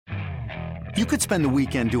You could spend the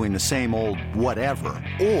weekend doing the same old whatever,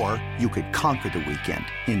 or you could conquer the weekend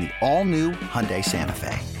in the all-new Hyundai Santa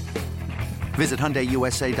Fe. Visit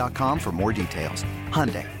HyundaiUSA.com for more details.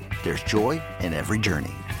 Hyundai, there's joy in every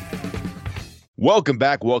journey. Welcome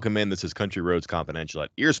back. Welcome in. This is Country Roads Confidential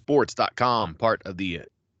at earsports.com, part of the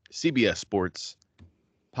CBS Sports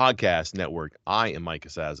Podcast Network. I am Mike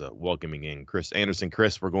Casazza, welcoming in Chris Anderson.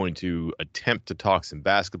 Chris, we're going to attempt to talk some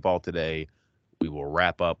basketball today. We will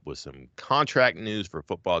wrap up with some contract news for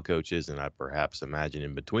football coaches, and I perhaps imagine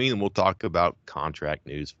in between, we'll talk about contract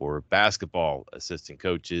news for basketball assistant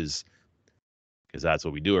coaches, because that's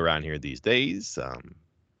what we do around here these days.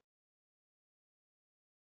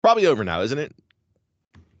 Probably over now, isn't it?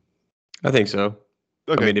 I think so.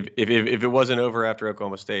 Okay. I mean, if it wasn't over after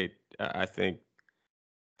Oklahoma State, I think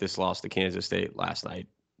this loss to Kansas State last night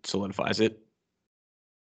solidifies it.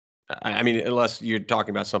 I mean, unless you're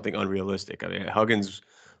talking about something unrealistic. I mean, Huggins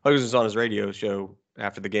was on his radio show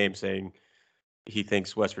after the game saying he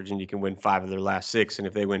thinks West Virginia can win 5 of their last 6, and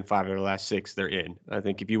if they win 5 of their last 6, they're in. I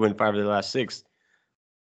think if you win 5 of their last 6,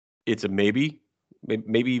 it's a maybe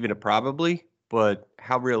even a probably. But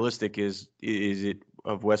how realistic is it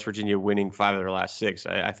of West Virginia winning 5 of their last 6?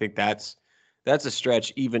 I think that's a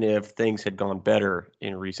stretch, even if things had gone better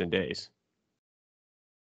in recent days.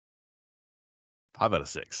 5 out of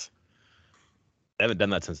 6. They haven't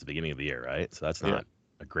done that since the beginning of the year, right? So that's not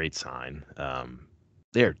a great sign.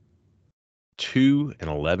 They're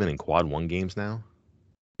 2-11 in quad 1 games now.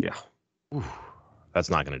 Yeah. Ooh,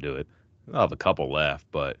 that's not going to do it. I'll have a couple left,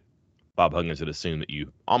 but Bob Huggins would assume that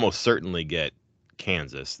you almost certainly get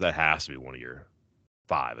Kansas. That has to be one of your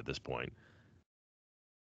 5 at this point.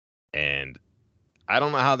 And I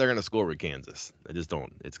don't know how they're going to score with Kansas. I just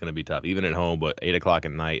don't. It's going to be tough, even at home, but 8 o'clock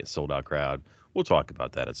at night, sold out crowd. We'll talk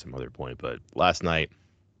about that at some other point. But last night,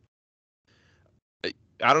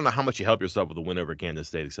 I don't know how much you help yourself with a win over Kansas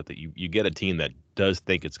State, except that you get a team that does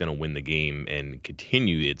think it's going to win the game and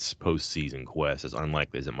continue its postseason quest, as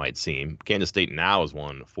unlikely as it might seem. Kansas State now has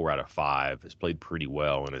won 4 out of 5, has played pretty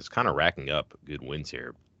well, and is kind of racking up good wins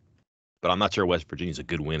here. But I'm not sure West Virginia's a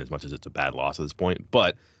good win as much as it's a bad loss at this point.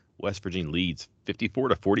 But West Virginia leads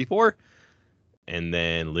 54-44 and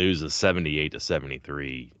then loses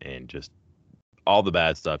 78-73, and just all the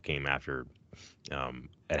bad stuff came after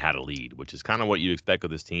it had a lead, which is kind of what you expect of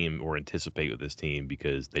this team or anticipate with this team,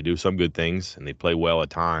 because they do some good things and they play well at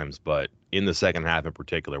times. But in the second half in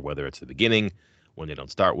particular, whether it's the beginning when they don't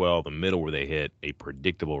start well, the middle where they hit a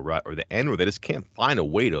predictable rut, or the end where they just can't find a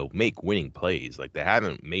way to make winning plays. Like, they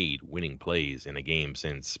haven't made winning plays in a game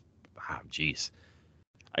since,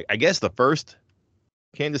 I guess the first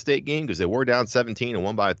Kansas State game, because they were down 17 and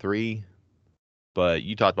won by 3. But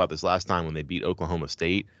you talked about this last time when they beat Oklahoma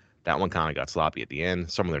State. That one kind of got sloppy at the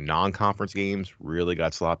end. Some of their non-conference games really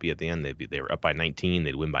got sloppy at the end. They were up by 19.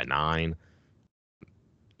 They'd win by 9.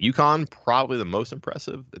 UConn, probably the most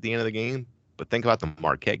impressive at the end of the game. But think about the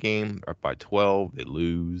Marquette game. Up by 12. They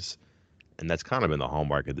lose. And that's kind of been the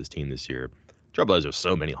hallmark of this team this year. Trailblazers have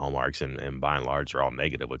so many hallmarks, and by and large are all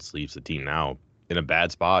negative, which leaves the team now in a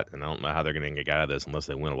bad spot, and I don't know how they're going to get out of this unless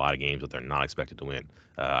they win a lot of games that they're not expected to win.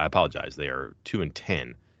 I apologize. They are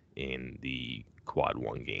 2-10 in the quad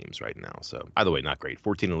 1 games right now. So either way, not great.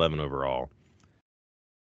 14-11 overall.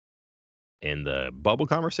 And the bubble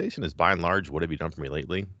conversation is by and large, what have you done for me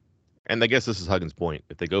lately? And I guess this is Huggins' point.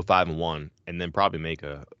 If they go 5-1 and then probably make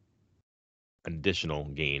an additional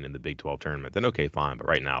gain in the Big 12 tournament, then okay, fine. But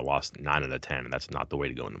right now, lost 9 out of 10, and that's not the way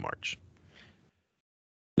to go into March.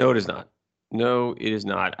 No, it is not. No, it is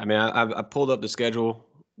not. I mean, I pulled up the schedule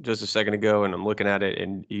just a second ago, and I'm looking at it,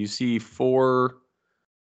 and you see 4,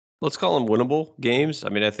 let's call them winnable games. I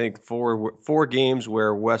mean, I think 4 games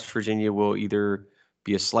where West Virginia will either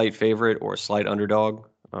be a slight favorite or a slight underdog,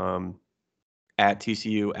 at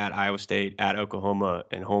TCU, at Iowa State, at Oklahoma,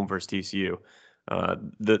 and home versus TCU.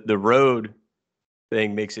 The road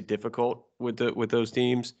thing makes it difficult with those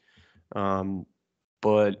teams,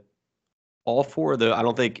 but all 4 of I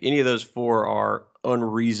don't think any of those 4 are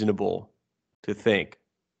unreasonable to think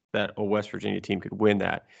that a West Virginia team could win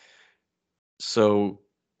that. So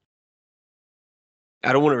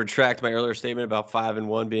I don't want to retract my earlier statement about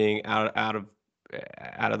 5-1 being out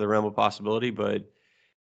of the realm of possibility, but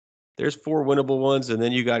there's 4 winnable ones, and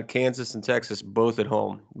then you got Kansas and Texas both at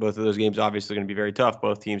home. Both of those games obviously going to be very tough.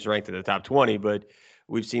 Both teams ranked in the top 20, but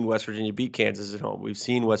we've seen West Virginia beat Kansas at home. We've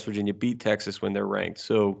seen West Virginia beat Texas when they're ranked.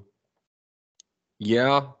 So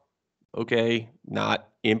yeah, okay, not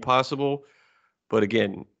impossible. But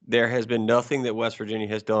again, there has been nothing that West Virginia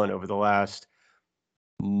has done over the last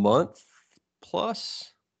month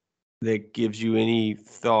plus that gives you any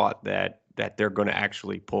thought that they're going to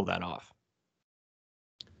actually pull that off.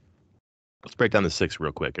 Let's break down the 6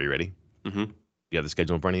 real quick. Are you ready? Mm-hmm. You have the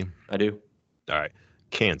schedule in front of you? I do. All right.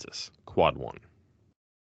 Kansas, quad 1.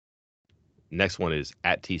 Next one is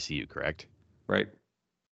at TCU, correct? Right.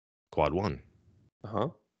 Quad 1. Uh-huh.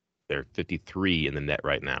 They're 53 in the net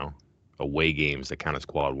right now. Away games that count as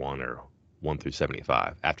quad 1 are 1 through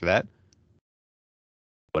 75. After that,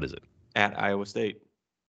 what is it? At Iowa State.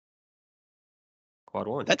 Quad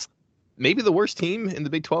 1. That's maybe the worst team in the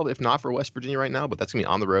Big 12, if not for West Virginia right now, but that's going to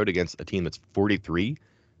be on the road against a team that's 43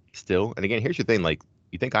 still. And again, here's your thing. Like,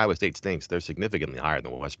 you think Iowa State stinks. They're significantly higher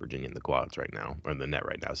than West Virginia in the quads right now, or in the net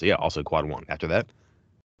right now. So, yeah, also quad 1. After that,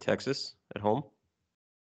 Texas at home.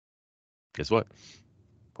 guess what?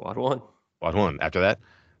 Quad 1. Quad 1. After that,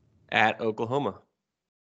 At Oklahoma.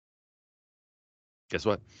 guess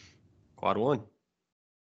what? Quad 1.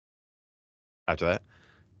 After that,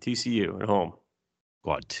 TCU at home.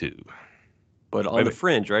 quad 2. But on the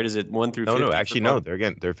fringe, right? Is it 1 through 50? No, actually, no.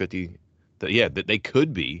 They're 50. Yeah, they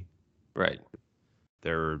could be. Right.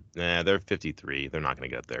 They're 53. They're not going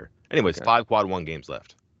to get there. Anyways, Okay. 5 quad 1 games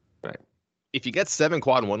left. Right. If you get 7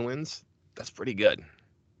 quad 1 wins, that's pretty good.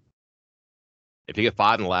 If you get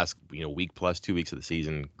 5 in the last week plus 2 weeks of the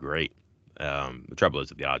season, great. The trouble is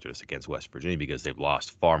that the odds are just against West Virginia because they've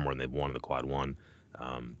lost far more than they've won in the quad 1.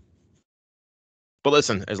 But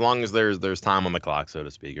listen, as long as there's time on the clock, so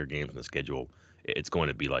to speak, or games on the schedule, it's going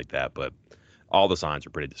to be like that. But all the signs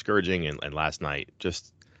are pretty discouraging. And last night,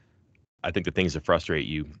 just I think the things that frustrate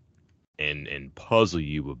you and puzzle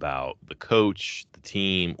you about the coach, the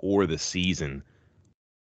team, or the season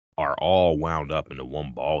are all wound up into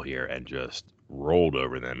one ball here and just rolled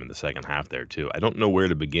over them in the second half there too. I don't know where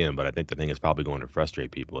to begin, but I think the thing that's probably going to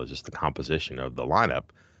frustrate people is just the composition of the lineup.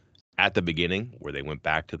 At the beginning, where they went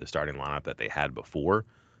back to the starting lineup that they had before,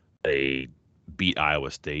 they beat Iowa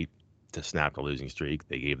State to snap the losing streak.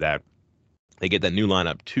 They get that new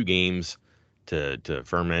lineup 2 games to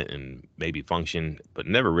ferment and maybe function, but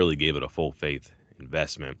never really gave it a full faith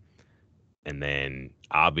investment. And then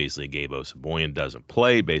obviously Gabe Osabuoyen doesn't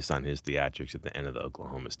play based on his theatrics at the end of the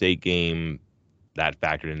Oklahoma State game. That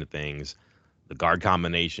factored into things. The guard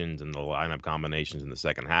combinations and the lineup combinations in the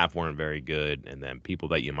second half weren't very good. And then people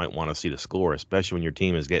that you might want to see to score, especially when your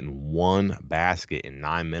team is getting 1 basket in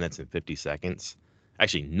 9 minutes and 50 seconds.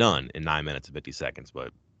 Actually, none in 9 minutes and 50 seconds,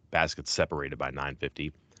 but baskets separated by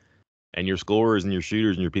 9:50. And your scorers and your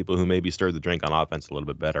shooters and your people who maybe stirred the drink on offense a little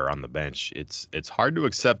bit better on the bench. It's hard to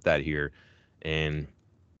accept that here. And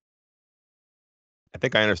I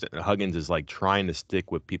think I understand that Huggins is like trying to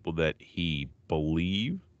stick with people that he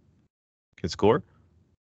believes can score.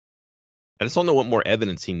 I just don't know what more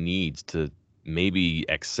evidence he needs to maybe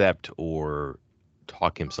accept or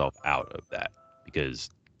talk himself out of that, because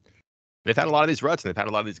they've had a lot of these ruts and they've had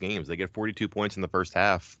a lot of these games. They get 42 points in the first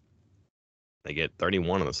half. They get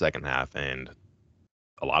 31 in the second half, and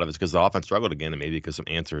a lot of it's because the offense struggled again, and maybe because some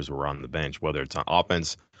answers were on the bench, whether it's on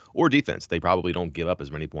offense or defense. They probably don't give up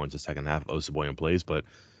as many points in the second half of Osabuoyen plays, but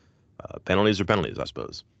penalties are penalties, I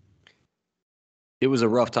suppose. It was a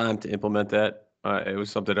rough time to implement that. It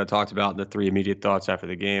was something I talked about in the 3 immediate thoughts after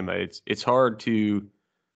the game. It's hard to,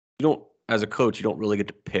 as a coach, you don't really get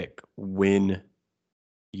to pick when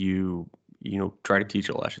you try to teach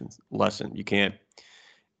a lesson. You can't.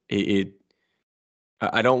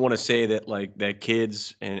 I don't want to say that like that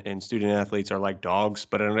kids and student athletes are like dogs,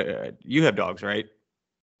 but you have dogs, right?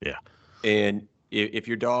 Yeah. And if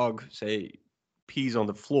your dog, say, pees on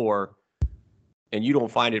the floor and you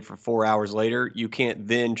don't find it for 4 hours later, you can't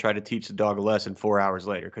then try to teach the dog a lesson 4 hours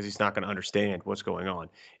later because he's not going to understand what's going on.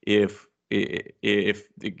 If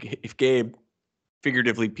Gabe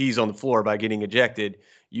figuratively pees on the floor by getting ejected,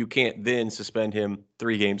 you can't then suspend him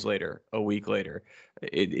 3 games later, a week later.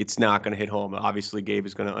 It's not going to hit home. Obviously, Gabe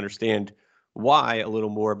is going to understand why a little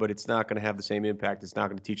more, but it's not going to have the same impact. It's not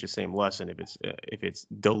going to teach the same lesson if it's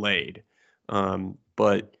delayed.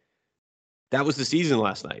 But that was the season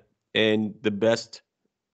last night, and the best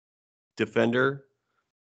defender,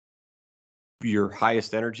 your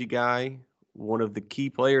highest energy guy, one of the key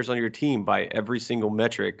players on your team by every single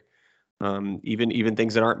metric, even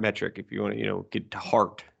things that aren't metric, if you want to get to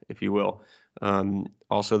heart, if you will.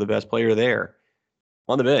 Also the best player there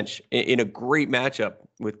on the bench in a great matchup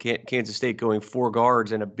with Kansas State going 4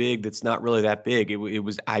 guards and a big that's not really that big. It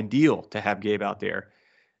was ideal to have Gabe out there.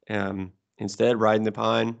 Instead, riding the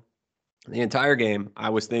pine the entire game. I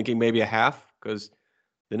was thinking maybe a half, because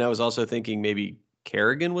then I was also thinking maybe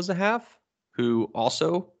Kerrigan was a half, who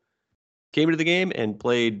also came into the game and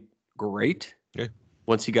played great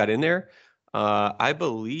once he got in there. I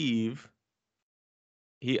believe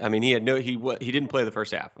he didn't play the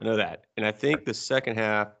first half. I know that. And I think the second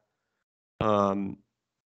half,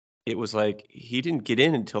 it was like he didn't get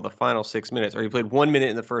in until the final 6 minutes, or he played 1 minute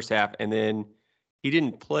in the first half, and then he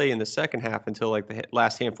didn't play in the second half until like the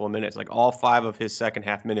last handful of minutes. Like all 5 of his second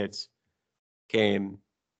half minutes came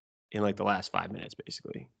in like the last 5 minutes,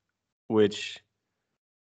 basically.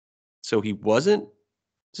 So he wasn't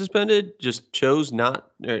suspended, just chose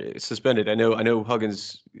not suspended. I know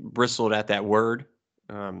Huggins bristled at that word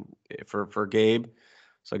for Gabe,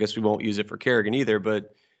 so I guess we won't use it for Kerrigan either.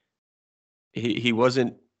 But he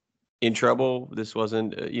wasn't in trouble. This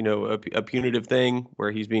wasn't a punitive thing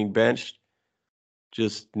where he's being benched,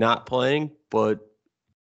 just not playing, but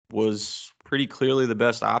was pretty clearly the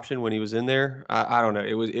best option when he was in there. I don't know.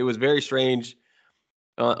 It was very strange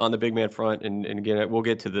on the big man front, and again we'll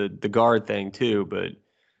get to the guard thing too, but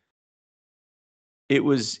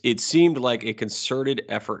it seemed like a concerted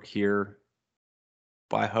effort here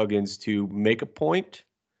by Huggins to make a point,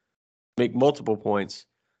 make multiple points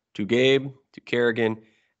to Gabe, to Kerrigan,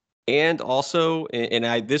 and also,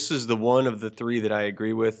 and this is the one of the three that I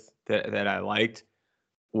agree with that I liked,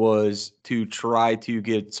 was to try to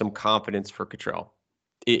get some confidence for Cottrell.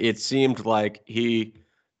 It seemed like he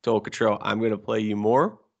told Cottrell, I'm going to play you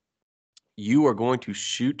more. You are going to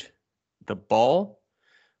shoot the ball.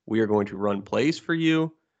 We are going to run plays for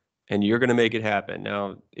you, and you're going to make it happen.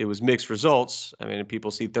 Now, it was mixed results. I mean, people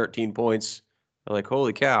see 13 points, they're like,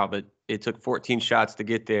 holy cow, but it took 14 shots to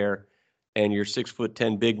get there, and your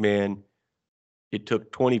 6'10" big man, it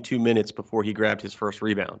took 22 minutes before he grabbed his first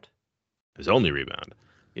rebound. His only rebound.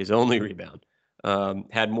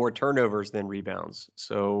 Had more turnovers than rebounds.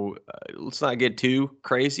 So let's not get too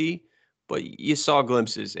crazy, but you saw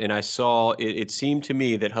glimpses, and I saw it seemed to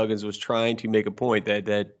me that Huggins was trying to make a point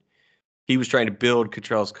that he was trying to build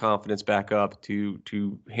Cottrell's confidence back up to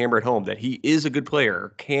hammer it home that he is a good player, or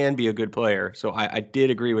can be a good player. So I did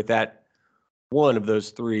agree with that. One of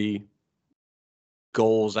those three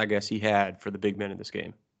goals, I guess, he had for the big men in this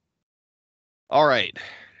game. All right.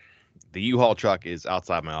 The U-Haul truck is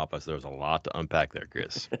outside my office. There's a lot to unpack there,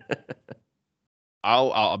 Chris.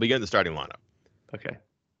 I'll begin the starting lineup. Okay.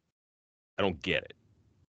 I don't get it.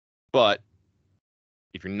 But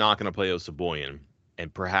if you're not going to play Osabuoyen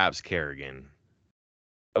and perhaps Kerrigan,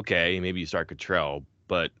 okay, maybe you start Cottrell,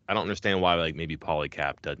 but I don't understand why maybe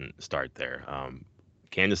Polycap doesn't start there.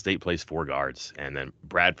 Kansas State plays 4 guards, and then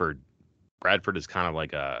Bradford is kind of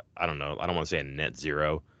like I don't know, I don't want to say a net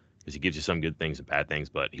zero, because he gives you some good things and bad things,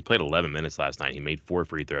 but he played 11 minutes last night. He made 4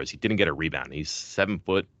 free throws. He didn't get a rebound. He's 7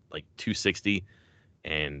 foot, like 260,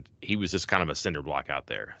 and he was just kind of a cinder block out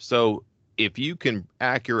there. So if you can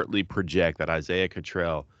accurately project that Isaiah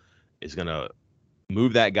Cottrell is going to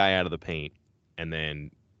move that guy out of the paint and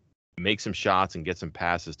then make some shots and get some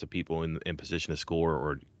passes to people in position to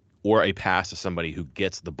score, or a pass to somebody who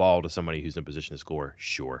gets the ball to somebody who's in position to score,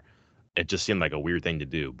 sure. It just seemed like a weird thing to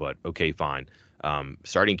do, but okay, fine.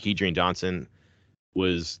 Starting Kedrian Johnson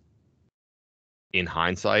was, in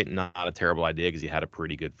hindsight, not a terrible idea because he had a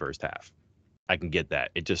pretty good first half. I can get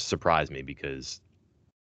that. It just surprised me because,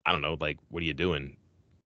 I don't know, what are you doing?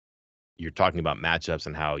 You're talking about matchups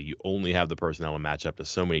and how you only have the personnel to match up to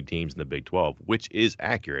so many teams in the Big 12, which is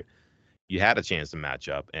accurate. You had a chance to match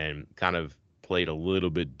up and kind of played a little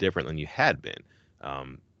bit different than you had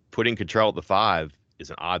been. Putting Cottrell at the 5 is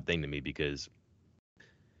an odd thing to me because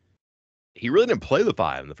he really didn't play the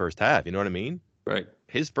 5 in the first half. You know what I mean? Right.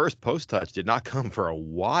 His first post touch did not come for a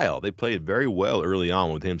while. They played very well early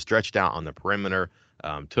on with him stretched out on the perimeter,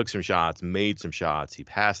 took some shots, made some shots. He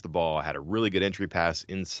passed the ball, had a really good entry pass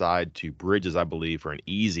inside to Bridges, I believe, for an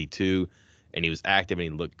easy 2, and he was active and he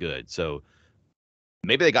looked good. So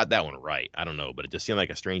maybe they got that one right. I don't know, but it just seemed like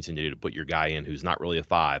a strange thing to do, to put your guy in who's not really a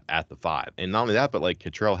 5 at the 5. And not only that, but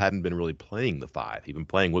Cottrell hadn't been really playing the 5. He'd been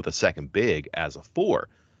playing with a second big as a 4.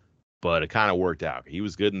 But it kind of worked out. He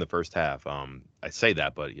was good in the first half. I say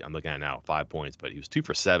that, but I'm looking at it now, 5 points, but he was 2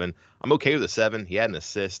 for 7. I'm okay with a 7. He had an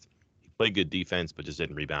assist. He played good defense, but just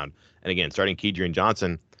didn't rebound. And again, starting Kedrian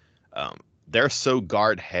Johnson, they're so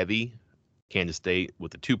guard heavy, Kansas State,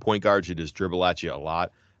 with the 2-point guards who just dribble at you a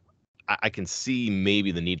lot. I can see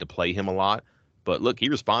maybe the need to play him a lot. But look, he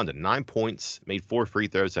responded. 9 points, made 4 free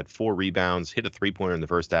throws, had 4 rebounds, hit a 3-pointer in the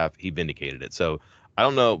first half. He vindicated it. So I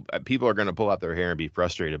don't know. People are going to pull out their hair and be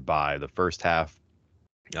frustrated by the first half,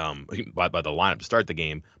 by the lineup to start the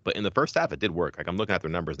game. But in the first half, it did work. I'm looking at their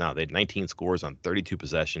numbers now. They had 19 scores on 32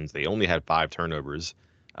 possessions. They only had 5 turnovers,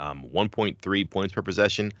 1.3 points per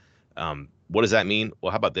possession. What does that mean?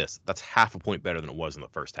 Well, how about this? That's half a point better than it was in the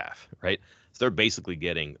first half, right? So they're basically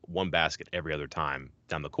getting 1 basket every other time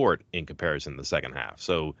down the court in comparison to the second half.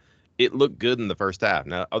 So it looked good in the first half.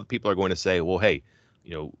 Now, other people are going to say, well, hey,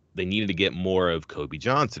 they needed to get more of Kobe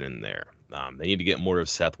Johnson in there. They need to get more of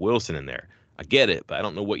Seth Wilson in there. I get it, but I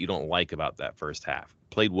don't know what you don't like about that first half.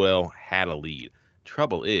 Played well, had a lead.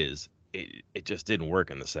 Trouble is, it just didn't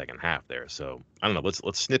work in the second half there. So I don't know.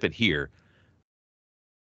 Let's snip it here.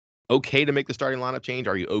 Okay to make the starting lineup change?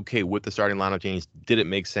 Are you okay with the starting lineup change? Did it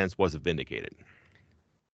make sense? Was it vindicated?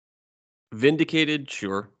 Vindicated,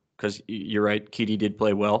 sure, because you're right. Keedy did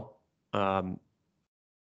play well.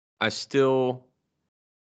 I still,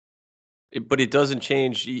 but it doesn't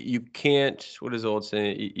change. You can't. What is the old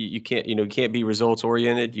saying? You can't. You can't be results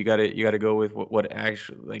oriented. You got to go with what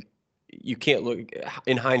actually like. You can't look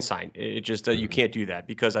in hindsight. It just you can't do that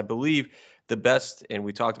because I believe the best, and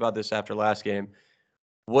we talked about this after last game.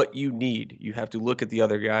 What you need, you have to look at the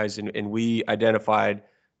other guys, and we identified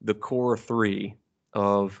the core three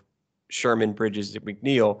of Sherman, Bridges, and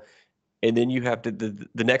McNeil. And then you have to,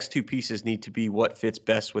 the next two pieces need to be what fits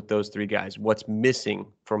best with those three guys, what's missing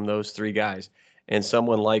from those three guys. And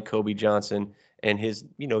someone like Kobe Johnson and his,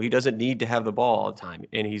 he doesn't need to have the ball all the time.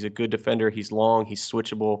 And he's a good defender. He's long. He's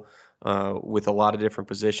switchable with a lot of different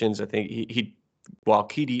positions. I think while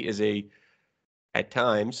Keedy is at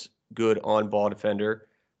times, good on-ball defender,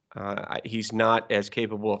 he's not as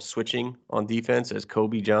capable of switching on defense as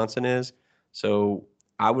Kobe Johnson is. So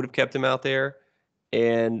I would have kept him out there.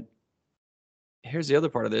 And here's the other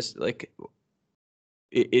part of this. Like,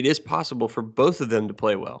 it is possible for both of them to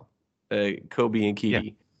play well, Kobe and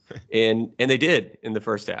Keedy. Yeah. and they did in the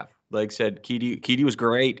first half. Like I said, Keedy was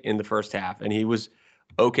great in the first half, and he was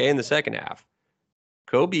okay in the second half.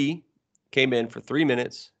 Kobe came in for 3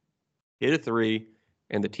 minutes, hit a three,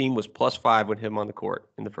 and the team was +5 with him on the court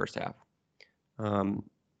in the first half. And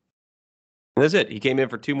that's it. He came in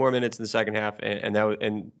for 2 more minutes in the second half,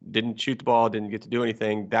 and didn't shoot the ball, didn't get to do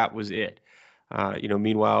anything. That was it.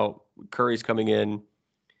 Meanwhile, Curry's coming in,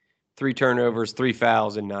 3 turnovers, 3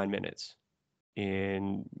 fouls in 9 minutes,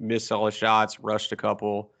 and missed all his shots, rushed a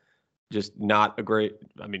couple. Just not a great.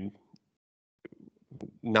 I mean,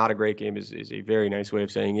 not a great game is a very nice way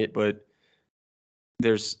of saying it, but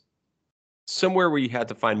there's somewhere where you had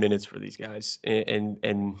to find minutes for these guys,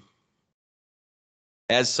 and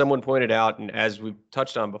as someone pointed out, and as we've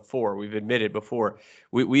touched on before, we've admitted before,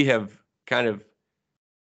 we have kind of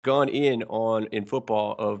gone in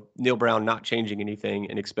football of Neil Brown not changing anything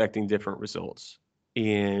and expecting different results.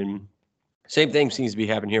 And same thing seems to be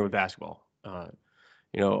happening here with basketball.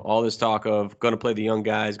 All this talk of going to play the young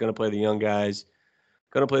guys, going to play the young guys,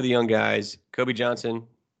 going to play the young guys. Kobe Johnson,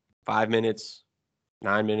 5 minutes,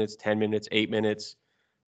 9 minutes, 10 minutes, 8 minutes.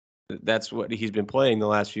 That's what he's been playing the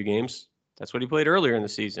last few games. That's what he played earlier in the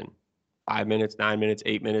season. 5 minutes, 9 minutes,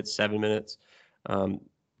 8 minutes, 7 minutes.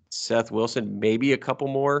 Seth Wilson, maybe a couple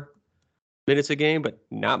more minutes a game, but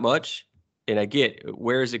not much. And I get,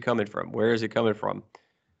 where is it coming from? Where is it coming from?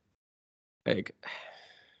 Like,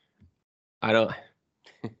 I don't.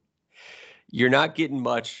 You're not getting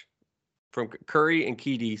much from Curry and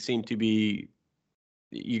Keedy. Seem to be,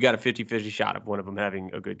 you got a 50-50 shot of one of them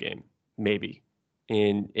having a good game, maybe.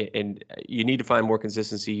 And you need to find more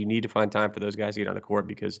consistency. You need to find time for those guys to get on the court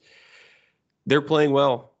because they're playing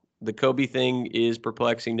well. The Kobe thing is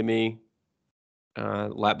perplexing to me.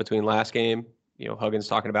 Between last game, Huggins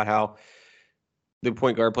talking about how the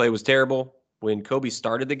point guard play was terrible when Kobe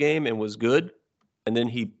started the game and was good, and then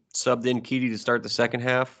he subbed in Keedy to start the second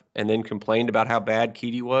half and then complained about how bad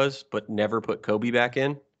Keedy was, but never put Kobe back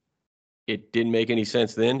in. It didn't make any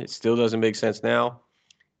sense then. It still doesn't make sense now.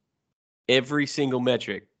 Every single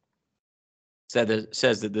metric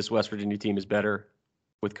says that this West Virginia team is better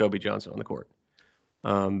with Kobe Johnson on the court.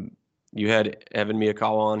 You had Evan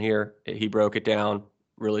Miyakawa on here. He broke it down,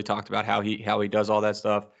 really talked about how he does all that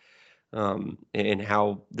stuff, and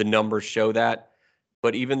how the numbers show that.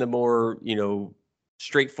 But even the more,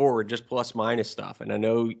 straightforward, just plus minus stuff. And I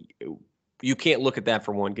know you can't look at that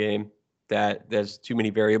for one game. That there's too many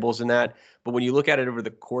variables in that. But when you look at it over the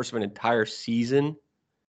course of an entire season,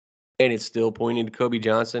 and it's still pointing to Kobe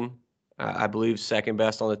Johnson, I believe second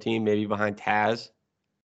best on the team, maybe behind Taz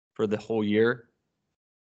for the whole year.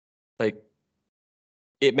 Like,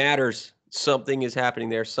 it matters. Something is happening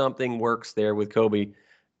there. Something works there with Kobe,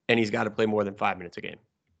 and he's got to play more than 5 minutes a game.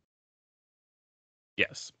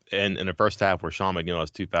 Yes. And in the first half where Sean McNeil has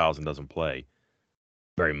 2 fouls and doesn't play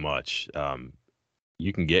very much,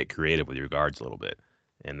 you can get creative with your guards a little bit.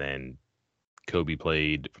 And then Kobe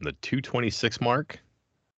played from the 2:26 mark,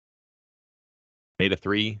 made a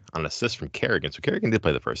 3 on an assist from Kerrigan. So Kerrigan did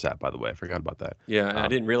play the first half, by the way. I forgot about that. Yeah, I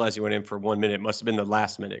didn't realize he went in for 1 minute. It must have been the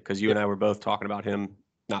last minute because you and I were both talking about him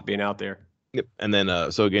not being out there. Yep. And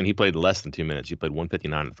then, so again, he played less than 2 minutes. He played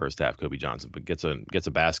 1:59 in the first half, Kobe Johnson, but gets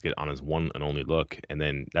a basket on his one and only look, and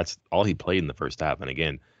then that's all he played in the first half. And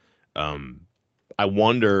again, um, I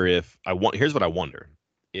wonder if here's what I wonder: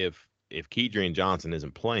 if Kedrian Johnson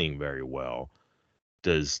isn't playing very well,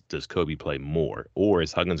 does Kobe play more, or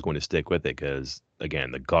is Huggins going to stick with it? Because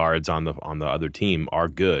again, the guards on the other team are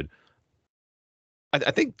good. I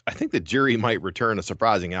think the jury might return a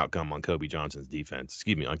surprising outcome on Kobe Johnson's defense.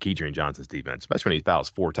 Excuse me, on Kedrian Johnson's defense, especially when he fouls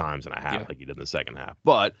 4.5 times like he did in the second half.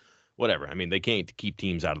 But whatever. I mean, they can't keep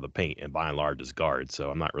teams out of the paint, and by and large, as guards. So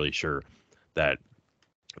I'm not really sure that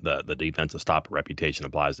the defensive stopper reputation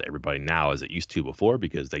applies to everybody now as it used to before,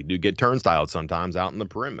 because they do get turnstiles sometimes out in the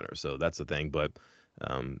perimeter. So that's the thing. But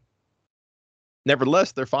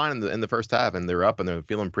nevertheless, they're fine in the first half, and they're up and they're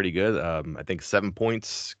feeling pretty good. I think 7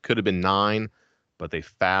 points, could have been 9. But they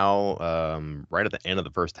foul right at the end of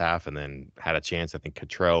the first half, and then had a chance. I think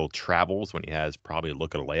Cottrell travels when he has probably a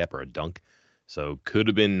look at a layup or a dunk. So could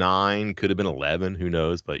have been 9, could have been 11, who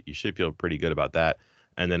knows? But you should feel pretty good about that.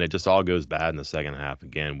 And then it just all goes bad in the second half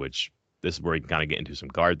again, which this is where you can kind of get into some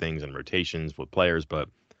guard things and rotations with players. But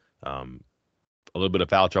a little bit of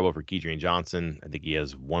foul trouble for Kedrian Johnson. I think he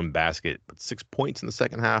has 1 basket, but 6 points in the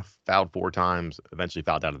second half, fouled 4 times, eventually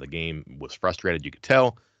fouled out of the game, was frustrated, you could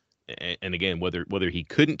tell. And again, whether he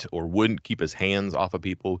couldn't or wouldn't keep his hands off of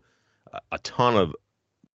people, a ton of,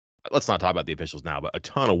 let's not talk about the officials now, but a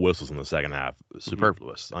ton of whistles in the second half,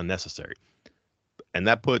 superfluous, unnecessary. And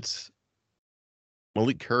that puts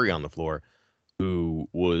Malik Curry on the floor, who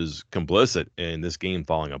was complicit in this game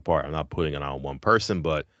falling apart. I'm not putting it on one person,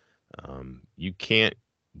 but you can't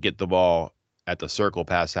get the ball at the circle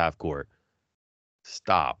past half court,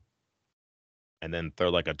 stop, and then throw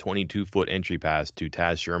like a 22-foot entry pass to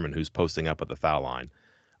Taz Sherman, who's posting up at the foul line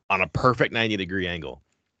on a perfect 90-degree angle,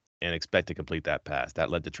 and expect to complete that pass. That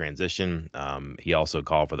led to transition. He also was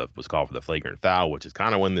called for the flagrant foul, which is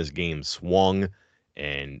kind of when this game swung,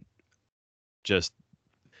 and just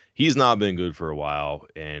he's not been good for a while,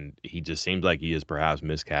 and he just seems like he is perhaps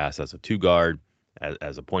miscast as a 2 guard,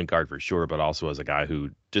 as a point guard for sure, but also as a guy who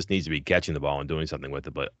just needs to be catching the ball and doing something with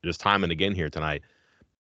it. But just time and again here tonight,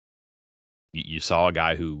 you saw a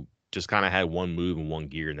guy who just kind of had one move and one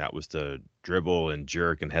gear, and that was to dribble and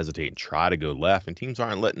jerk and hesitate and try to go left, and teams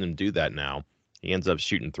aren't letting him do that now. He ends up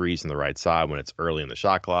shooting threes from the right side when it's early in the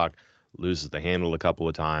shot clock, loses the handle a couple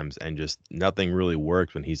of times, and just nothing really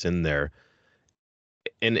works when he's in there.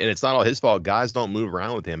 And it's not all his fault. Guys don't move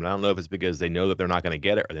around with him, and I don't know if it's because they know that they're not going to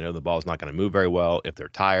get it, or they know the ball's not going to move very well, if they're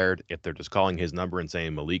tired, if they're just calling his number and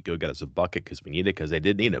saying, Malik, go get us a bucket because we need it, because they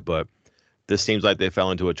did need it. But this seems like they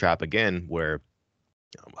fell into a trap again, where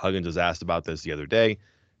Huggins was asked about this the other day.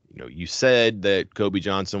 You said that Kobe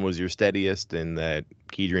Johnson was your steadiest, and that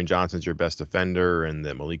Kedrian Johnson's your best defender, and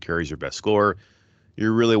that Malik Curry's your best scorer.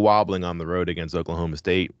 You're really wobbling on the road against Oklahoma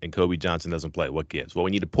State, and Kobe Johnson doesn't play. What gives? Well,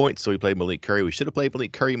 we needed points, so we played Malik Curry. We should have played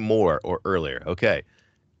Malik Curry more or earlier. Okay,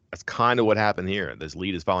 that's kind of what happened here. This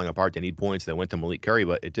lead is falling apart. They need points. They went to Malik Curry,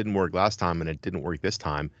 but it didn't work last time, and it didn't work this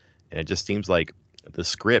time. And it just seems like the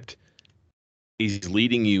script is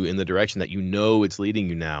leading you in the direction that it's leading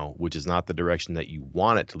you now, which is not the direction that you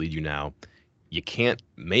want it to lead you now. You can't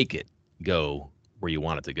make it go where you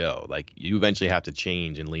want it to go. Like, you eventually have to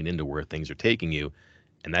change and lean into where things are taking you.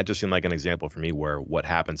 And that just seemed like an example for me where what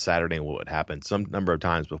happened Saturday and what happened some number of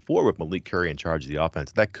times before with Malik Curry in charge of the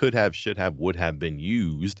offense, that could have, should have, would have been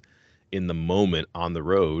used in the moment on the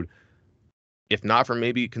road, if not for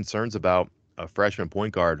maybe concerns about a freshman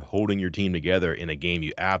point guard holding your team together in a game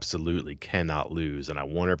you absolutely cannot lose. And I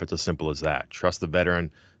wonder if it's as simple as that. Trust the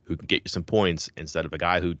veteran who can get you some points instead of a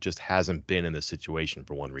guy who just hasn't been in this situation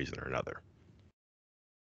for one reason or another.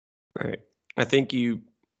 Right. I think you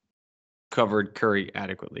covered Curry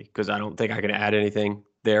adequately, because I don't think I can add anything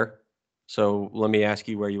there. So let me ask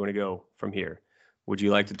you where you want to go from here. Would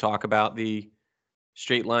you like to talk about the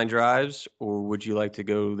straight line drives, or would you like to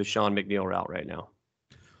go the Sean McNeil route right now?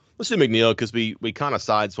 Let's do McNeil, because we kind of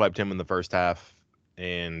sideswiped him in the first half,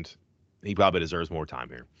 and he probably deserves more time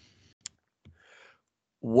here.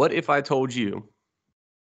 What if I told you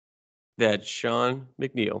that Sean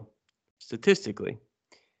McNeil statistically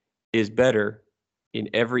is better in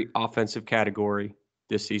every offensive category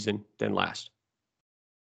this season than last?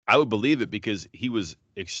 I would believe it, because he was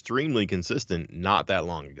extremely consistent not that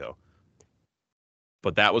long ago.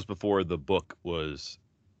 But that was before the book was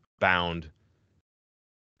bound,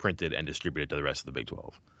 printed, and distributed to the rest of the Big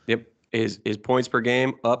 12. Yep. His points per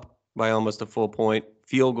game up by almost a full point.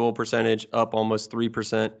 Field goal percentage up almost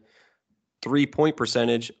 3%. 3-point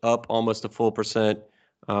percentage up almost a full percent.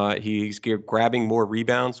 He's grabbing more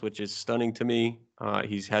rebounds, which is stunning to me.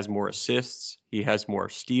 He has more assists. He has more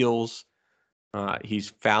steals. He's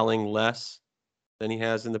fouling less than he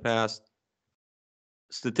has in the past.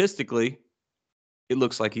 Statistically, it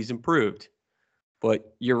looks like he's improved.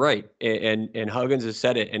 But you're right, and Huggins has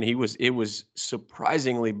said it, and it was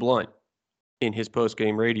surprisingly blunt in his post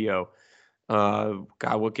game radio. God,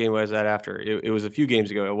 what game was that after? It was a few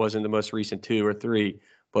games ago. It wasn't the most recent 2 or 3,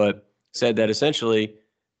 but said that essentially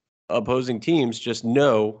opposing teams just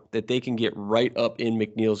know that they can get right up in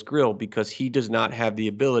McNeil's grill because he does not have the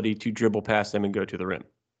ability to dribble past them and go to the rim.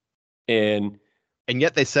 And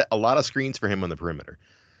yet they set a lot of screens for him on the perimeter.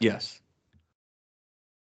 Yes.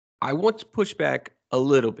 I want to push back a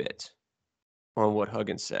little bit on what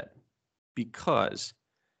Huggins said because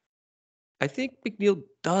I think McNeil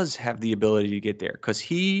does have the ability to get there because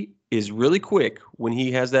he is really quick when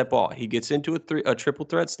he has that ball. He gets into a triple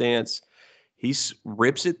threat stance, he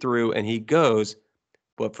rips it through, and he goes.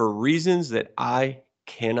 But for reasons that I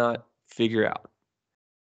cannot figure out,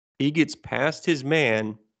 he gets past his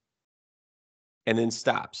man and then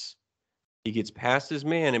stops. He gets past his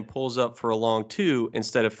man and pulls up for a long 2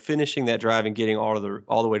 instead of finishing that drive and getting all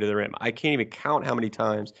the way to the rim. I can't even count how many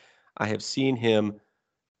times I have seen him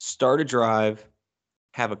start a drive,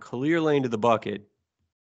 have a clear lane to the bucket,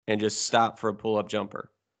 and just stop for a pull-up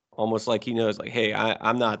jumper. Almost like he knows, like, hey,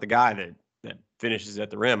 I'm not the guy that finishes at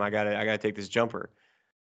the rim. I gotta take this jumper.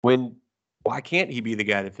 Why can't he be the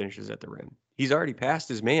guy that finishes at the rim? He's already passed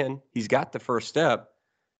his man. He's got the first step.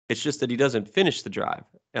 It's just that he doesn't finish the drive.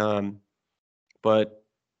 But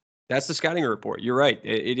that's the scouting report. You're right.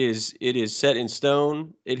 It is set in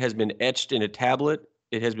stone. It has been etched in a tablet.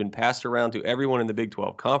 It has been passed around to everyone in the Big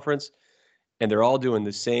 12 Conference, and they're all doing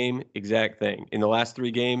the same exact thing. In the last 3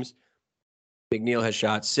 games, McNeil has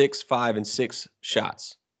shot 6, 5, and 6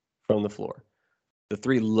 shots from the floor, the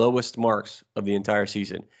 3 lowest marks of the entire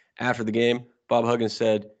season. After the game, Bob Huggins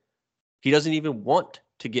said he doesn't even want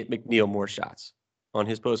to get McNeil more shots. On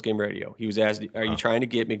his post-game radio, he was asked, are you trying to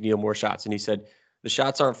get McNeil more shots? And he said, the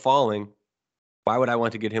shots aren't falling. Why would I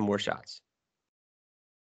want to get him more shots?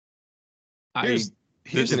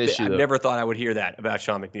 Here's an issue. I never thought I would hear that about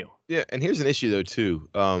Sean McNeil. Yeah, and here's an issue, though, too.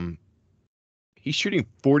 He's shooting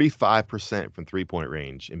 45% from three-point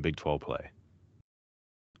range in Big 12 play.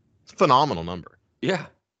 It's a phenomenal number. Yeah.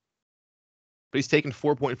 But he's taking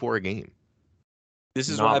 4.4 a game. This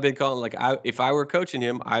is what I've been calling. If I were coaching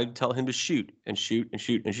him, I'd tell him to shoot and shoot and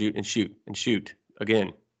shoot and shoot and shoot and shoot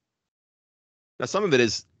again. Now, some of it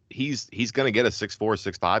is he's going to get a 6'4",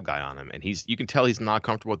 6'5" guy on him, and you can tell he's not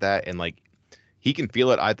comfortable with that, and like he can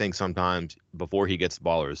feel it. I think sometimes before he gets the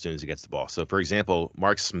ball or as soon as he gets the ball. So, for example,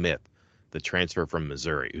 Mark Smith, the transfer from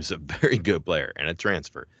Missouri, who's a very good player and a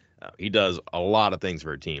transfer. He does a lot of things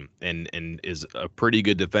for a team and is a pretty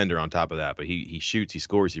good defender on top of that. But he shoots, he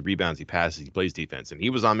scores, he rebounds, he passes, he plays defense. And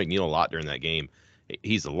he was on McNeil a lot during that game.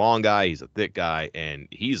 He's a long guy, he's a thick guy, and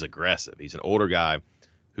he's aggressive. He's an older guy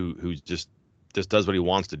who just does what he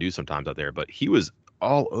wants to do sometimes out there. But he was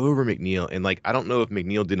all over McNeil. And like, I don't know if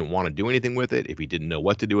McNeil didn't want to do anything with it, if he didn't know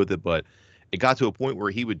what to do with it, but it got to a point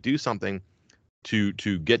where he would do something to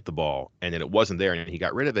get the ball, and then it wasn't there, and he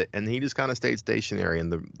got rid of it, and he just kind of stayed stationary,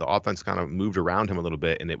 and the offense kind of moved around him a little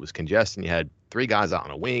bit, and it was congested. You had 3 guys out on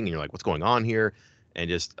a wing, and you're like, what's going on here? And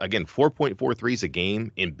just, again, 4.4 threes a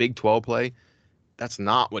game in Big 12 play, that's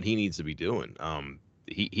not what he needs to be doing.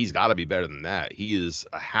 He's got to be better than that. He is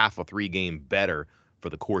a half a 3-game better for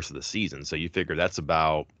the course of the season, so you figure that's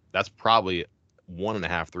probably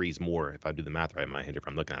 1.5 threes more, if I do the math right in my head, if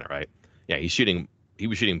I'm looking at it right. Yeah, he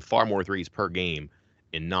was shooting far more threes per game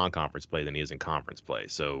in non-conference play than he is in conference play.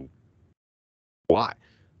 So why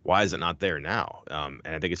is it not there now? And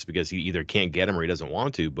I think it's because he either can't get him or he doesn't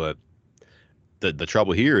want to. But the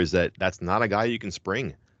trouble here is that that's not a guy you can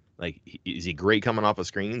spring. Like, is he great coming off of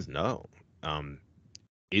screens? No.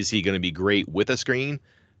 Is he going to be great with a screen?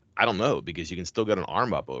 I don't know, because you can still get an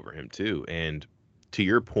arm up over him too. And to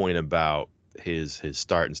your point about his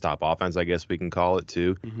start and stop offense, I guess we can call it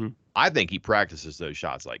too. Mm-hmm. I think he practices those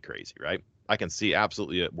shots like crazy, right? I can see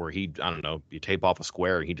absolutely where you tape off a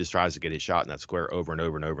square and he just tries to get his shot in that square over and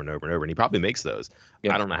over and over and over and over, and he probably makes those.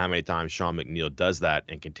 Yeah. I don't know how many times Sean McNeil does that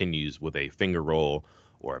and continues with a finger roll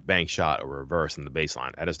or a bank shot or a reverse in the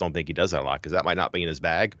baseline. I just don't think he does that a lot because that might not be in his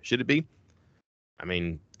bag. Should it be? I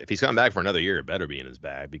mean, if he's coming back for another year, it better be in his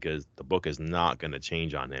bag because the book is not going to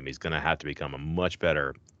change on him. He's going to have to become a much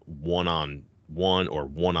better one-on-one or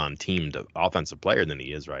one-on-team offensive player than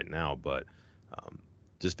he is right now, but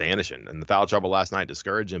just vanishing. And the foul trouble last night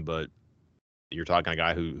discouraged him, but you're talking a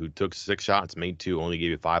guy who took 6 shots, made 2, only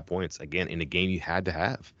gave you 5 points, again, in a game you had to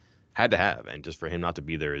have. And just for him not to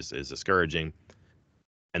be there is discouraging.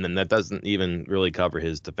 And then that doesn't even really cover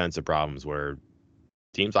his defensive problems where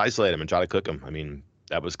teams isolate him and try to cook him. I mean,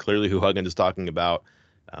 that was clearly who Huggins is talking about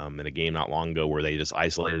in a game not long ago where they just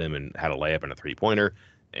isolated him and had a layup and a three-pointer.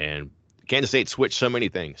 And Kansas State switched so many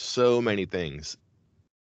things,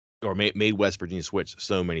 or made West Virginia switch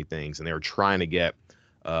so many things. And they were trying to get,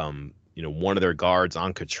 one of their guards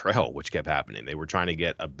on Cottrell, which kept happening. They were trying to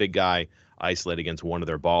get a big guy isolated against one of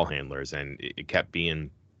their ball handlers. And it kept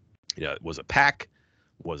being, was it Pack?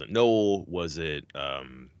 Was it Noel? Was it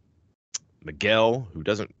Miguel, who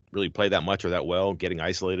doesn't really play that much or that well, getting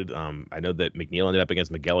isolated? I know that McNeil ended up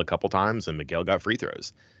against Miguel a couple times, and Miguel got free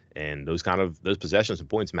throws. And those possessions and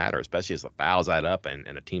points matter, especially as the fouls add up and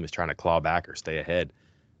a team is trying to claw back or stay ahead.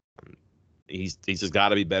 He's just got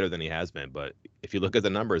to be better than he has been. But if you look at the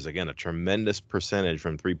numbers, again, a tremendous percentage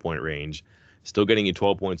from three-point range, still getting you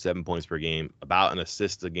 12.7 points per game, about an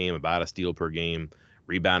assist a game, about a steal per game,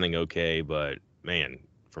 rebounding okay. But, man,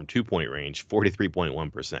 from two-point range,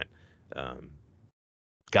 43.1%.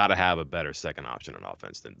 Got to have a better second option on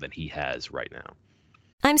offense than he has right now.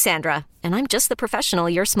 I'm Sandra, and I'm just the professional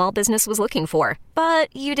your small business was looking for.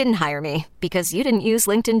 But you didn't hire me because you didn't use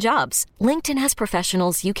LinkedIn Jobs. LinkedIn has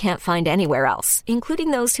professionals you can't find anywhere else,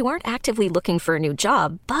 including those who aren't actively looking for a new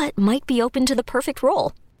job, but might be open to the perfect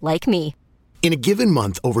role, like me. In a given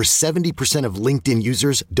month, over 70% of LinkedIn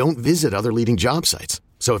users don't visit other leading job sites.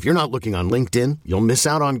 So if you're not looking on LinkedIn, you'll miss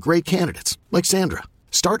out on great candidates like Sandra.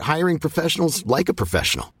 Start hiring professionals like a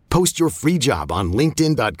professional. Post your free job on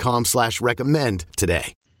linkedin.com/recommend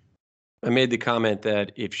today. I made the comment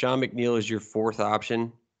that if Sean McNeil is your fourth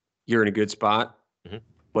option, you're in a good spot,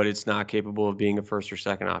 but it's not capable of being a first or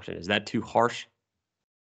second option. Is that too harsh?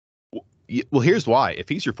 Well, here's why. If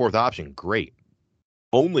he's your fourth option, great.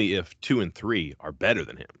 Only if 2 and 3 are better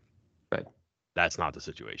than him. Right. That's not the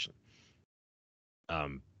situation.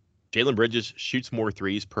 Jalen Bridges shoots more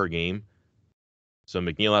threes per game. So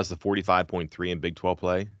McNeil has the 45.3 in Big 12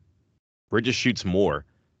 play. Bridges shoots more.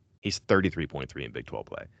 He's 33.3 in Big 12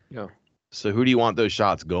 play. Yeah. So who do you want those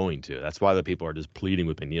shots going to? That's why the people are just pleading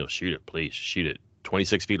with McNeil. Shoot it, please. Shoot it.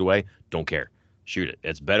 26 feet away, don't care. Shoot it.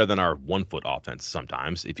 It's better than our 1 foot offense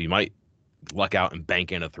sometimes. If you might luck out and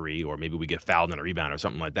bank in a three, or maybe we get fouled in a rebound or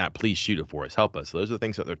something like that, please shoot it for us. Help us. So those are the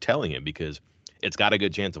things that they're telling him because it's got a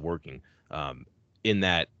good chance of working. In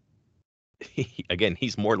that, again,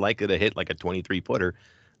 he's more likely to hit like a 23-footer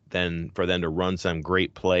than for them to run some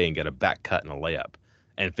great play and get a back cut and a layup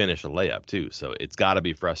and finish a layup too. So it's got to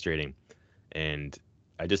be frustrating. And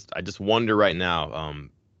I just wonder right now,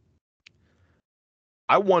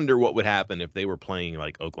 I wonder what would happen if they were playing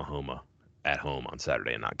like Oklahoma at home on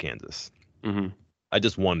Saturday and not Kansas. Mm-hmm. I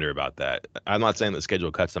just wonder about that. I'm not saying the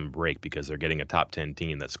schedule cuts them a break because they're getting a top 10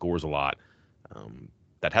 team that scores a lot.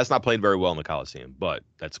 That has not played very well in the Coliseum, but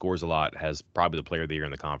that scores a lot, has probably the player of the year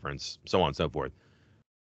in the conference, so on and so forth.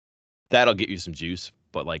 That'll get you some juice.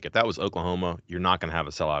 But like if that was Oklahoma, you're not going to have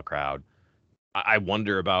a sellout crowd. I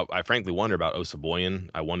frankly wonder about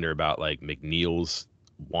Osaboyan. I wonder about like McNeil's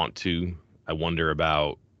want to. I wonder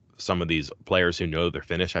about some of these players who know they're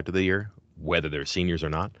finished after the year, whether they're seniors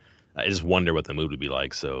or not. I just wonder what the mood would be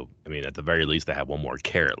like. So, I mean, at the very least, they have one more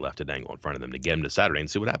carrot left to dangle in front of them to get them to Saturday and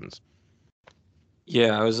see what happens.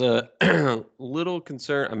 Yeah, I was a little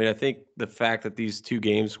concerned. I mean, I think the fact that these two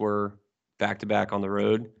games were back-to-back on the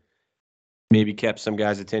road maybe kept some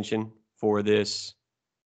guys' attention for this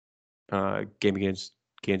game against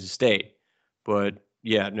Kansas State. But,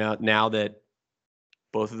 yeah, now that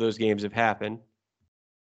both of those games have happened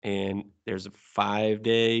and there's a 4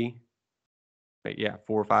 days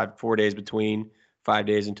between, 5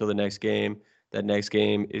 days until the next game. That next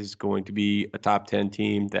game is going to be a top 10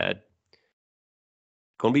 team that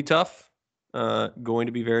going to be tough, going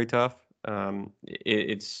to be very tough.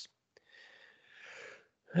 It's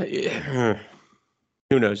who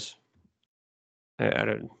knows? I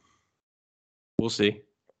don't. We'll see.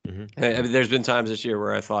 Mm-hmm. I mean, there's been times this year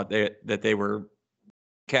where I thought that they were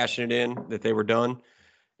cashing it in, that they were done,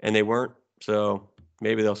 and they weren't. So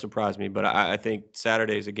maybe they'll surprise me. But I think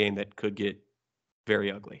Saturday is a game that could get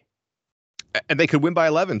very ugly. And they could win by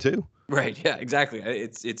 11 too. Right. Yeah. Exactly.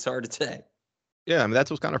 It's hard to say. Yeah, I mean, that's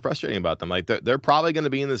what's kind of frustrating about them. Like, they're probably going to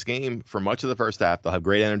be in this game for much of the first half. They'll have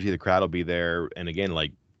great energy. The crowd will be there. And again,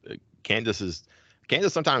 like, Kansas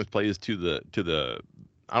sometimes plays to the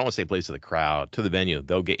I don't want to say plays to the crowd, to the venue.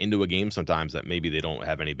 They'll get into a game sometimes that maybe they don't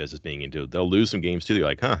have any business being into. They'll lose some games too. They're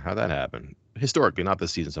like, how'd that happen? Historically, not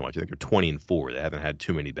this season so much. I think they're 20-4. They haven't had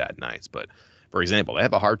too many bad nights. But, for example, they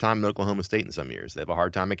have a hard time in Oklahoma State in some years. They have a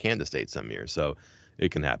hard time at Kansas State some years. So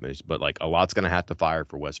it can happen. But, like, a lot's going to have to fire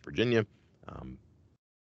for West Virginia.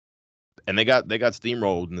 And they got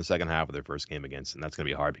steamrolled in the second half of their first game against, and that's going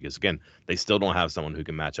to be hard because, again, they still don't have someone who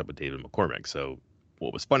can match up with David McCormick. So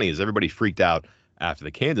what was funny is everybody freaked out after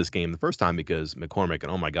the Kansas game the first time because McCormick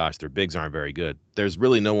and, oh my gosh, their bigs aren't very good. There's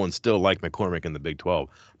really no one still like McCormick in the Big 12.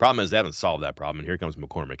 Problem is they haven't solved that problem, and here comes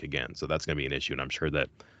McCormick again. So that's going to be an issue, and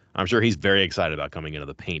I'm sure he's very excited about coming into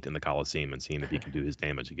the paint in the Coliseum and seeing if he can do his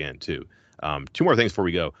damage again too. Two more things before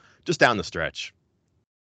we go. Just down the stretch.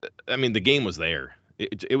 I mean, the game was there.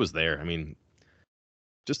 It was there. I mean,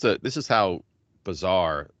 this is how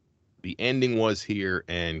bizarre the ending was here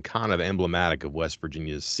and kind of emblematic of West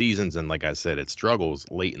Virginia's seasons and, like I said, its struggles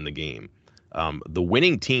late in the game. The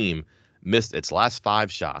winning team missed its last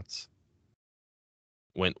 5 shots,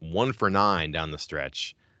 went 1 for 9 down the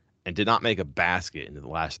stretch, and did not make a basket into the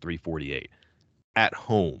last 3:48 at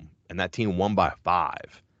home. And that team won by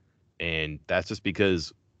 5. And that's just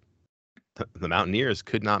because the Mountaineers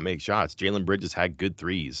could not make shots. Jalen Bridges had good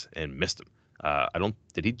threes and missed them.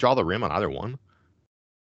 Did he draw the rim on either one?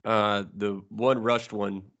 The one rushed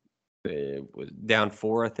one was down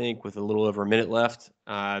 4, I think, with a little over a minute left.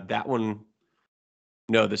 That one,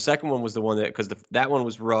 no, the second one was the one because that one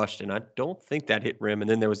was rushed, and I don't think that hit rim. And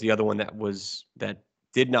then there was the other one that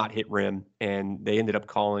did not hit rim, and they ended up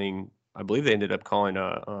calling. I believe they ended up calling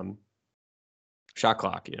a shot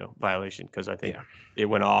clock, violation because I think it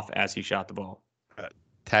went off as he shot the ball.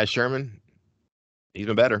 Taz Sherman, he's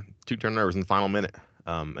been better. 2 turnovers in the final minute.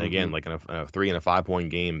 Again, like in a 3 and a 5-point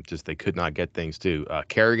game, just they could not get things too.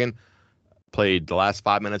 Kerrigan played the last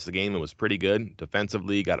 5 minutes of the game and was pretty good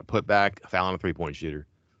defensively. Got a putback, foul on a 3-point shooter.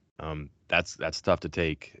 That's tough to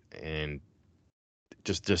take, and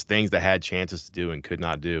just things that had chances to do and could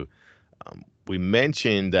not do. We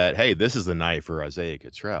mentioned that, hey, this is the night for Isaiah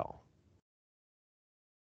Cottrell.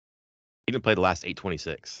 He didn't play the last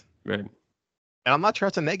 8:26. Right. And I'm not sure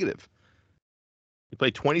that's a negative. He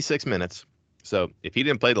played 26 minutes. So if he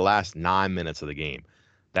didn't play the last 9 minutes of the game,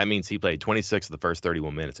 that means he played 26 of the first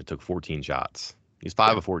 31 minutes and took 14 shots. He's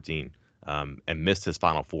 5 of 14 and missed his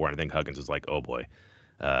final 4. And I think Huggins was like, oh, boy,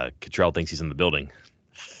 Cottrell thinks he's in the building.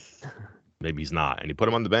 Maybe he's not. And he put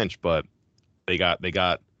him on the bench, but they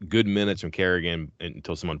got good minutes from Kerrigan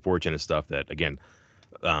until some unfortunate stuff that, again,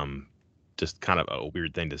 just kind of a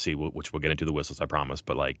weird thing to see, which we'll get into the whistles, I promise.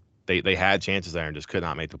 But, like, they had chances there and just could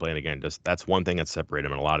not make the play. And again, that's one thing that's separated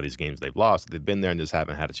them in a lot of these games they've lost. They've been there and just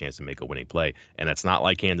haven't had a chance to make a winning play. And that's not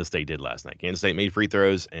like Kansas State did last night. Kansas State made free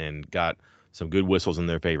throws and got some good whistles in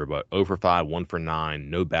their favor, but 0 for 5, 1 for 9,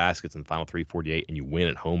 no baskets in the final 3:48, and you win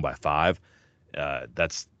at home by 5.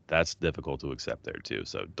 That's difficult to accept there too.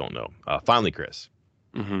 So don't know. Finally, Chris.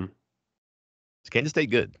 Mm-hmm. Is Kansas State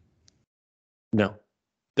good? No.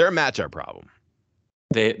 They're a matchup problem.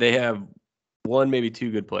 They have 1, maybe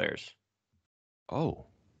 2 good players. Oh.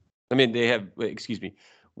 I mean, they have,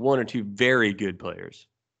 1 or 2 very good players,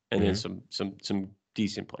 and then some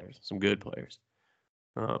decent players, some good players.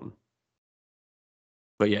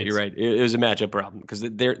 But yeah, you're right. It was a matchup problem because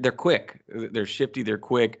they're quick, they're shifty, they're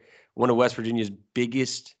quick. One of West Virginia's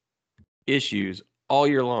biggest issues all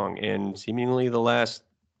year long, and seemingly the last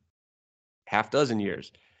half dozen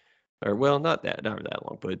years, or well, not that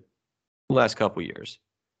long, but the last couple years,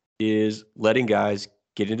 is letting guys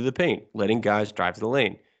get into the paint, letting guys drive to the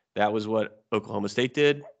lane. That was what Oklahoma State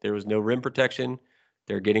did. There was no rim protection.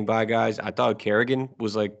 They're getting by guys. I thought Kerrigan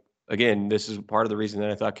was again, this is part of the reason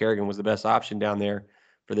that I thought Kerrigan was the best option down there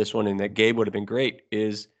for this one, and that Gabe would have been great,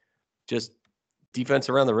 is just defense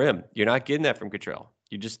around the rim. You're not getting that from Cottrell.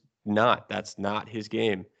 You just not. That's not his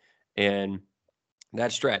game. And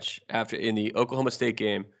that stretch in the Oklahoma State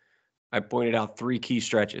game, I pointed out 3 key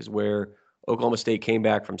stretches where Oklahoma State came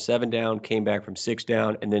back from 7 down, came back from 6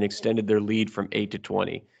 down, and then extended their lead from 8 to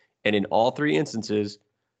 20. And in all 3 instances,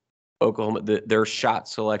 Oklahoma, their shot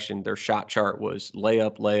selection, their shot chart was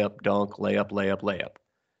layup, layup, dunk, layup, layup, layup.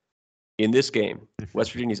 In this game,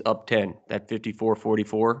 West Virginia's up 10, that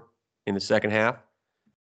 54-44 in the second half.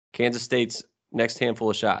 Kansas State's next handful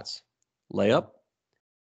of shots: layup,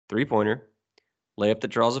 3-pointer, layup that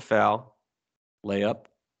draws a foul, layup,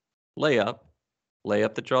 layup,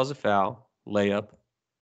 layup that draws a foul, layup,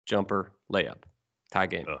 jumper, layup. Tie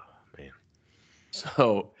game. Oh, man.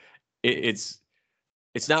 So it's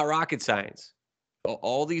not rocket science.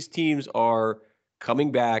 All these teams are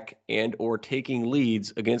coming back and or taking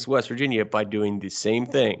leads against West Virginia by doing the same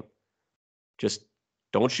thing. Just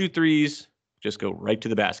don't shoot threes. Just go right to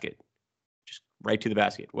the basket. Just right to the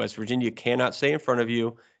basket. West Virginia cannot stay in front of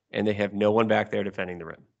you, and they have no one back there defending the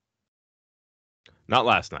rim. Not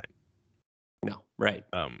last night. No, right.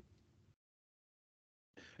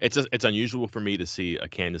 It's unusual for me to see a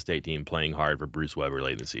Kansas State team playing hard for Bruce Weber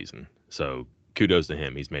late in the season. So kudos to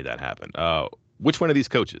him. He's made that happen. Which one of these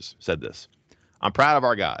coaches said this? I'm proud of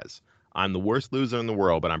our guys. I'm the worst loser in the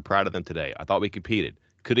world, but I'm proud of them today. I thought we competed.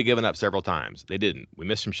 Could have given up several times. They didn't. We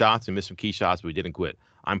missed some shots. We missed some key shots, but we didn't quit.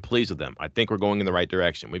 I'm pleased with them. I think we're going in the right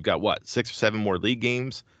direction. We've got, 6 or 7 more league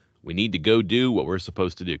games? We need to go do what we're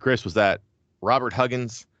supposed to do. Chris, was that Robert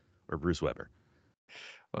Huggins or Bruce Weber?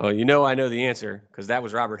 Well, I know the answer because that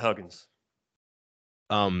was Robert Huggins.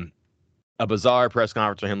 A bizarre press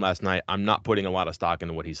conference from him last night. I'm not putting a lot of stock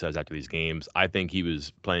into what he says after these games. I think he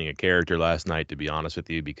was playing a character last night, to be honest with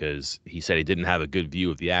you, because he said he didn't have a good view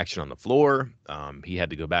of the action on the floor. He had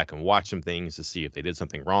to go back and watch some things to see if they did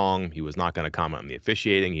something wrong. He was not going to comment on the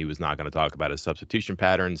officiating. He was not going to talk about his substitution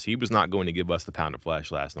patterns. He was not going to give us the pound of flesh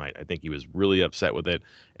last night. I think he was really upset with it,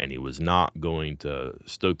 and he was not going to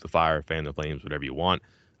stoke the fire, fan the flames, whatever you want.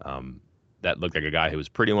 That looked like a guy who was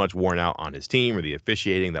pretty much worn out on his team or the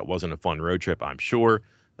officiating. That wasn't a fun road trip, I'm sure.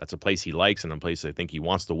 That's a place he likes and a place I think he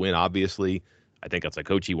wants to win, obviously. I think that's a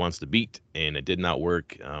coach he wants to beat, and it did not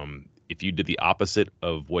work. If you did the opposite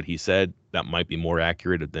of what he said, that might be more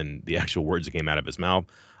accurate than the actual words that came out of his mouth.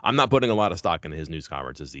 I'm not putting a lot of stock into his news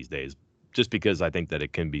conferences these days, just because I think that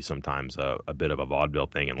it can be sometimes a bit of a vaudeville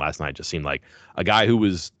thing. And last night just seemed like a guy who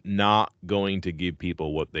was not going to give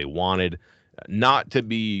people what they wanted. Not to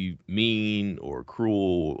be mean or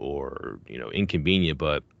cruel or, inconvenient,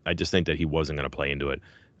 but I just think that he wasn't going to play into it.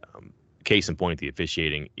 Case in point, the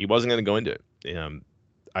officiating, he wasn't going to go into it.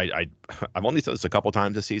 I've only said this a couple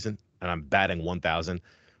times this season, and I'm batting 1,000.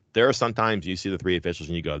 There are sometimes you see the 3 officials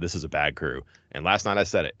and you go, this is a bad crew. And last night I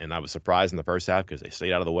said it, and I was surprised in the first half because they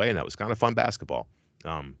stayed out of the way, and that was kind of fun basketball.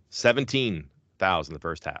 17 fouls in the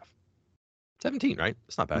first half. 17, right?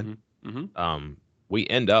 It's not bad. Mm-hmm. We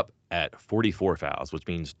end up at 44 fouls, which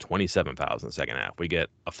means 27 fouls in the second half. We get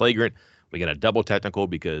a flagrant, we get a double technical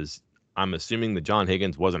because I'm assuming that John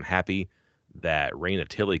Higgins wasn't happy that Raina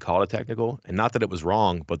Tilly called a technical, and not that it was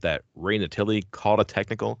wrong, but that Raina Tilly called a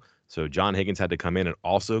technical. So John Higgins had to come in and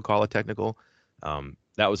also call a technical.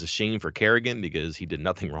 That was a shame for Kerrigan because he did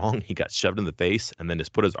nothing wrong. He got shoved in the face and then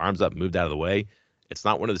just put his arms up, moved out of the way. It's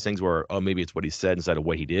not one of those things where, maybe it's what he said instead of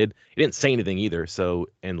what he did. He didn't say anything either. So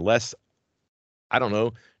unless, I don't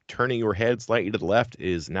know, turning your head slightly to the left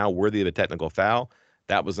is now worthy of a technical foul,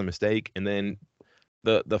 that was a mistake. And then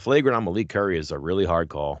the flagrant on Malik Curry is a really hard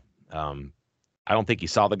call. I don't think he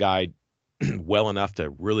saw the guy well enough to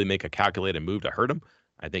really make a calculated move to hurt him.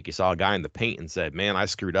 I think he saw a guy in the paint and said, man, I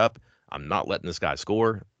screwed up. I'm not letting this guy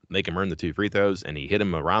score, make him earn the 2 free throws. And he hit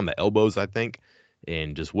him around the elbows, I think,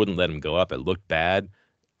 and just wouldn't let him go up. It looked bad.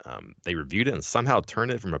 They reviewed it and somehow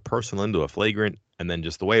turned it from a personal into a flagrant. And then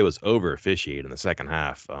just the way it was over officiated in the second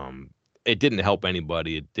half, it didn't help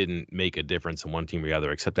anybody. It didn't make a difference in one team or the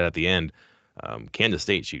other, except that at the end, Kansas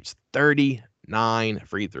State shoots 39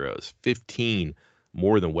 free throws, 15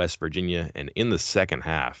 more than West Virginia. And in the second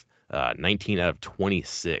half, 19 out of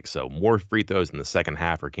 26. So more free throws in the second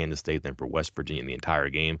half for Kansas State than for West Virginia in the entire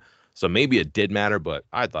game. So maybe it did matter, but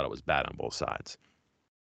I thought it was bad on both sides.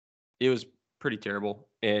 It was pretty terrible.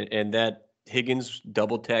 And that Higgins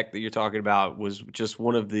double tech that you're talking about was just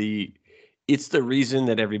one of it's the reason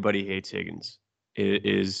that everybody hates Higgins. It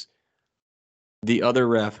is the other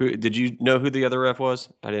ref. Did you know who the other ref was?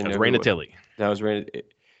 I didn't know. Raina Tilly. That was Raina.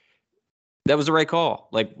 That was the right call.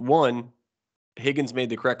 Like, one, Higgins made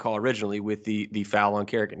the correct call originally with the foul on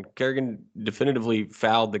Kerrigan. Kerrigan definitively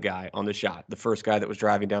fouled the guy on the shot, the first guy that was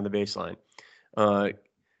driving down the baseline.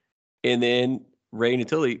 And then Raina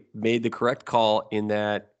Tilly made the correct call in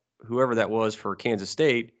that whoever that was for Kansas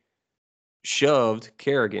State shoved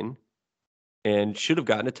Kerrigan and should have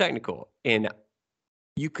gotten a technical. And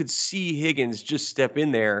you could see Higgins just step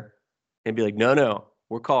in there and be like, no,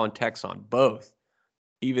 we're calling techs on both,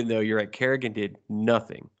 even though you're right, Kerrigan did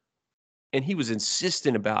nothing. And he was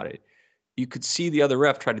insistent about it. You could see the other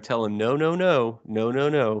ref try to tell him,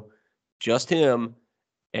 no, just him.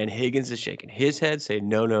 And Higgins is shaking his head, saying,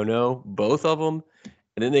 no, both of them.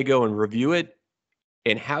 And then they go and review it.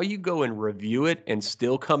 And how you go and review it and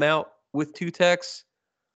still come out with 2 techs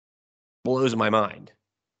blows my mind.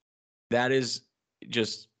 That is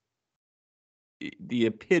just the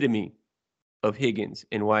epitome of Higgins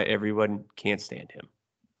and why everyone can't stand him.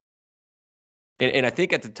 And I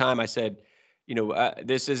think at the time I said,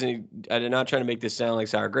 this isn't, I'm not trying to make this sound like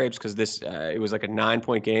sour grapes because it was like a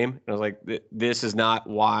 9-point game. And I was like, this is not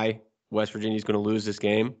why West Virginia is going to lose this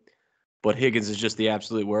game, but Higgins is just the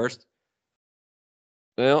absolute worst.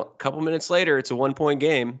 Well, a couple minutes later, it's a 1-point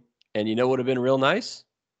game. And you know what would have been real nice?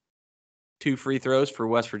 2 free throws for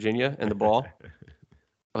West Virginia and the ball.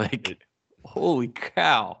 Like, holy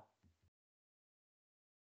cow.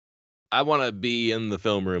 I want to be in the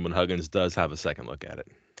film room when Huggins does have a second look at it.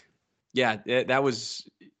 Yeah, that was.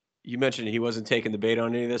 You mentioned he wasn't taking the bait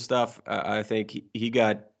on any of this stuff. I think he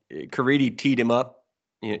got Caridi teed him up.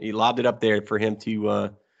 He lobbed it up there for him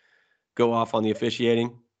to go off on the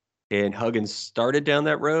officiating, and Huggins started down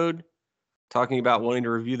that road, talking about wanting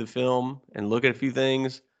to review the film and look at a few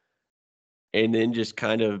things, and then just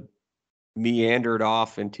kind of meandered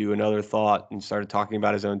off into another thought and started talking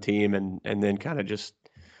about his own team, and then kind of just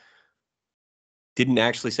didn't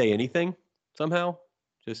actually say anything somehow.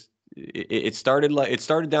 Just it started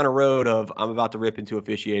down a road of I'm about to rip into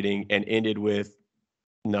officiating and ended with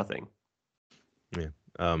nothing.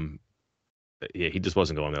 Yeah, he just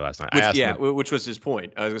wasn't going there last night. Which was his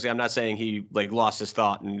point. I was gonna say I'm not saying he lost his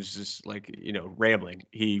thought and was just rambling.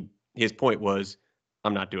 His point was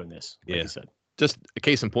I'm not doing this. Like he said. Just a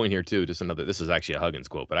case in point here too. Just another. This is actually a Huggins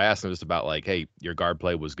quote, but I asked him just about hey, your guard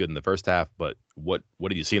play was good in the first half, but what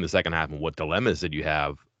did you see in the second half, and what dilemmas did you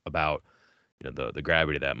have about the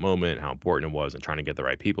gravity of that moment, how important it was, and trying to get the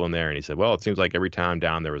right people in there? And he said, well, it seems like every time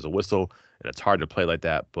down there was a whistle, and it's hard to play like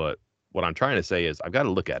that. But what I'm trying to say is I've got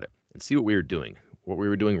to look at it and see what we were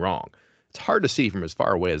doing wrong. It's hard to see from as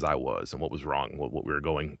far away as I was and what was wrong, what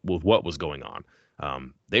was going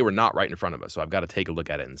on. They were not right in front of us, so I've got to take a look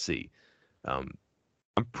at it and see. I'm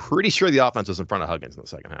pretty sure the offense was in front of Huggins in the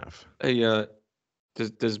second half.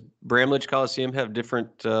 Does Bramlage Coliseum have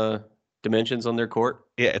different dimensions on their court?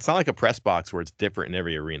 Yeah, it's not like a press box where it's different in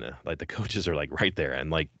every arena. Like the coaches are right there,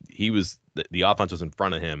 and the offense was in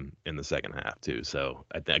front of him in the second half too. So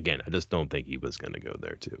I just don't think he was going to go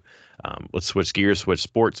there too. Let's switch gears, switch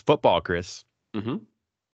sports. Football, Chris. Mm-hmm.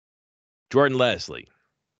 Jordan Leslie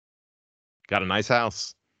got a nice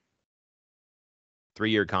house,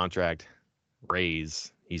 3-year contract,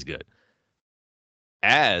 raise. He's good.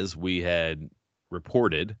 As we had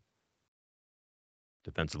reported,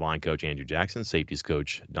 defensive line coach Andrew Jackson, safeties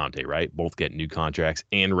coach Dante Wright, both get new contracts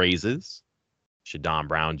and raises. Shadon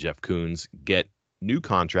Brown, Jeff Coons get new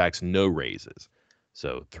contracts, no raises.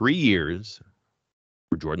 So 3 years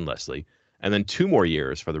for Jordan Leslie, and then 2 more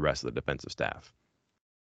years for the rest of the defensive staff.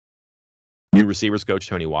 New receivers coach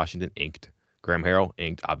Tony Washington, inked. Graham Harrell,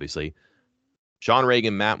 inked, obviously. Sean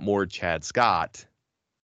Reagan, Matt Moore, Chad Scott,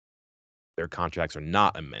 their contracts are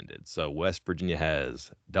not amended. So West Virginia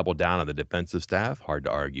has doubled down on the defensive staff. Hard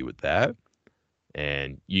to argue with that.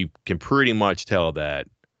 And you can pretty much tell that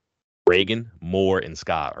Reagan, Moore, and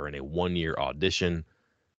Scott are in a 1-year audition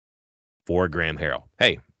for Graham Harrell.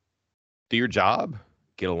 Hey, do your job,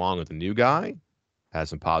 get along with the new guy, have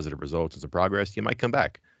some positive results and some progress, you might come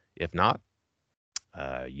back. If not,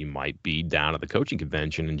 you might be down at the coaching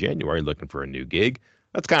convention in January looking for a new gig.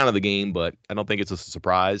 That's kind of the game, but I don't think it's a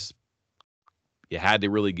surprise. You had to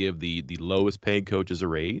really give the lowest paid coaches a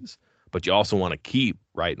raise, but you also want to keep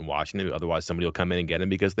Wright in Washington. Otherwise, somebody will come in and get him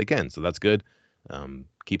because they can. So that's good.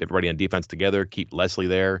 Keep everybody on defense together. Keep Leslie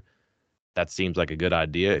there. That seems like a good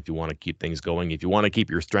idea if you want to keep things going. If you want to keep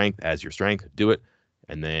your strength as your strength, do it.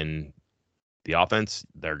 And then the offense,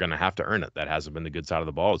 they're going to have to earn it. That hasn't been the good side of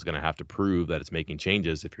the ball. It's going to have to prove that it's making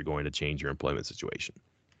changes if you're going to change your employment situation.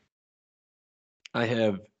 I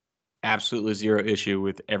have absolutely zero issue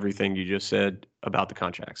with everything you just said about the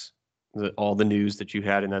contracts. All the news that you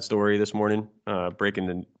had in that story this morning, breaking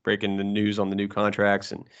the news on the new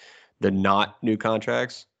contracts and the not new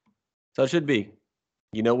contracts. So it should be.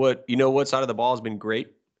 You know what side of the ball has been great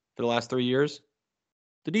for the last 3 years?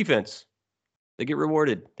 The defense. They get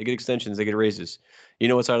rewarded. They get extensions. They get raises. You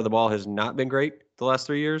know what side of the ball has not been great the last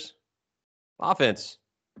 3 years? Offense.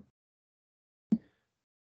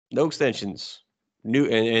 No extensions.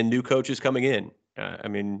 New coaches coming in.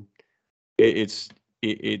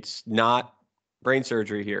 It's not brain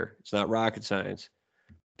surgery here. It's not rocket science.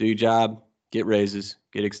 Do your job, get raises,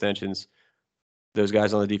 get extensions. Those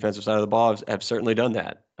guys on the defensive side of the ball have certainly done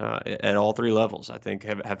that at all 3 levels. I think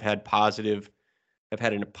have had a positive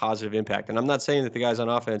impact. And I'm not saying that the guys on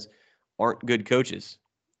offense aren't good coaches.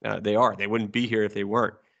 They are. They wouldn't be here if they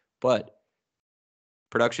weren't. But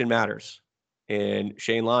production matters. And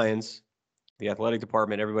Shane Lyons, the athletic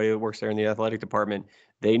department, everybody that works there in the athletic department,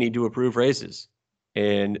 they need to approve raises.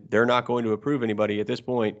 And they're not going to approve anybody at this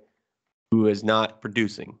point who is not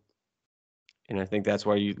producing. And I think that's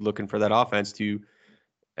why you're looking for that offense to,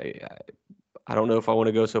 I don't know if I want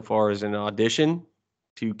to go so far as an audition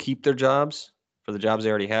to keep their jobs for the jobs they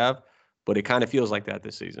already have, but it kind of feels like that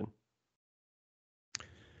this season.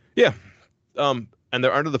 Yeah. And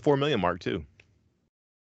they're under the 4 million mark too,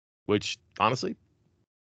 which honestly,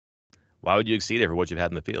 why would you exceed it for what you've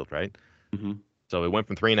had in the field, right? Mm-hmm. So it went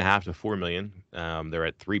from 3.5 to 4 million. They're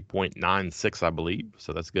at 3.96, I believe.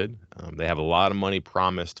 So that's good. They have a lot of money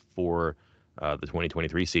promised for the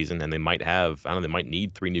 2023 season, and they might have, I don't know, they might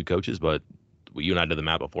need 3 new coaches, but you and I did the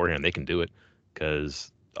math beforehand. They can do it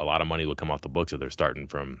because a lot of money will come off the books if they're starting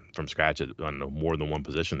from scratch at, I don't know, more than one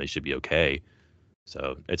position. They should be okay.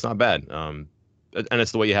 So it's not bad. And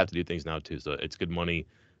it's the way you have to do things now too. So it's good money.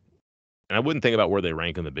 And I wouldn't think about where they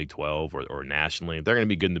rank in the Big 12 or nationally. If they're going to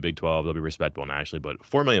be good in the Big 12, they'll be respectable nationally. But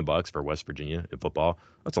 $4 million for West Virginia in football,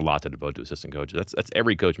 that's a lot to devote to assistant coaches. That's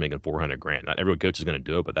every coach making $400,000. Not every coach is going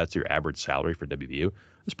to do it, but that's your average salary for WVU.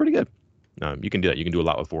 It's pretty good. You can do that. You can do a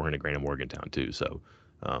lot with $400,000 in Morgantown too. So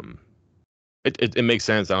it makes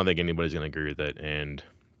sense. I don't think anybody's going to agree with it. And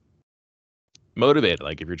motivate.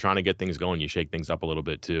 Like if you're trying to get things going, you shake things up a little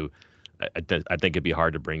bit too. I think it'd be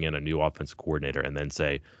hard to bring in a new offensive coordinator and then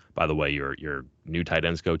say, by the way, your new tight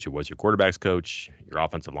ends coach, who was your quarterbacks coach, your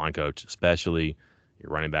offensive line coach, especially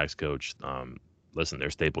your running backs coach, listen,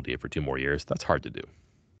 they're stapled to you for 2 more years. That's hard to do.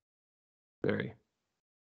 Very.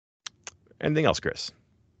 Anything else, Chris?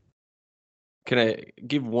 Can I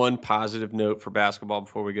give one positive note for basketball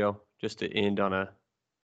before we go? Just to end on a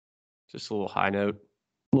little high note,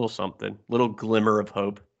 a little something, little glimmer of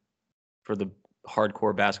hope for the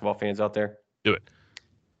hardcore basketball fans out there. Do it.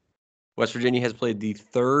 West Virginia has played the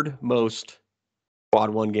 3rd most Quad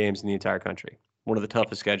 1 games in the entire country. One of the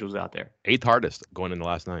toughest schedules out there. 8th hardest going into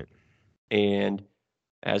last night. And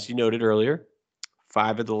as you noted earlier,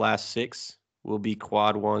 5 of the last 6 will be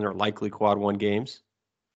Quad 1 or likely Quad 1 games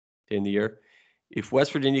in the year. If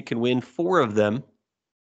West Virginia can win 4 of them,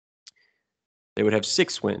 they would have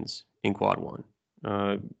 6 wins in Quad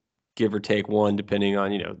 1. Give or take 1, depending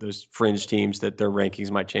on, those fringe teams that their rankings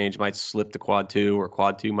might change, might slip to Quad 2, or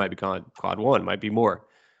Quad 2 might become Quad 1, might be more.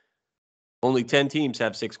 Only 10 teams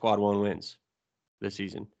have 6 Quad 1 wins this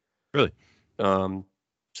season. Really?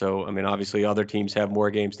 So, I mean, obviously other teams have more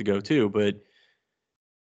games to go too, but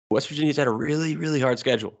West Virginia's had a really, really hard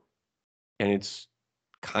schedule. And it's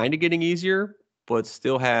kind of getting easier, but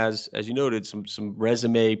still has, as you noted, some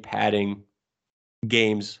resume padding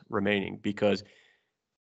games remaining, because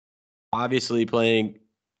obviously playing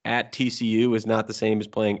at TCU is not the same as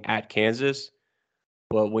playing at Kansas,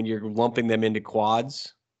 but when you're lumping them into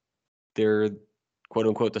quads, they're quote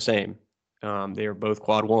unquote the same. They are both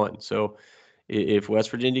Quad 1. So if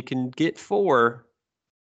West Virginia can get 4,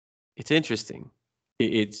 it's interesting.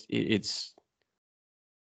 It's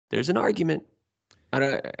there's an argument.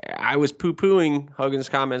 I was poo-pooing Huggins'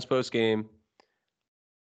 comments post game.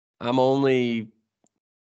 I'm only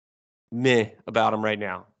meh about him right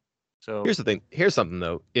now. So here's the thing. Here's something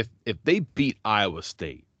though. If they beat Iowa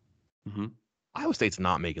State, Iowa State's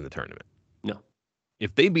not making the tournament. No.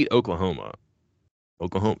 If they beat Oklahoma's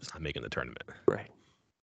not making the tournament. Right.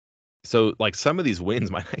 So like some of these wins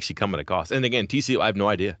might actually come at a cost. And again, TCU, I have no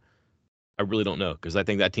idea. I really don't know, because I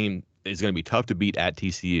think that team is going to be tough to beat at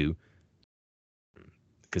TCU,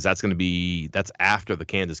 because that's after the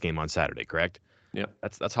Kansas game on Saturday, correct? Yeah.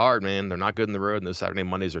 That's hard, man. They're not good in the road, and those Saturday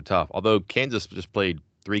Mondays are tough. Although Kansas just played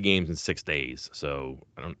 3 games in 6 days. So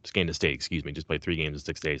Kansas State, just played 3 games in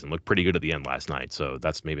 6 days and looked pretty good at the end last night. So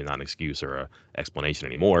that's maybe not an excuse or a explanation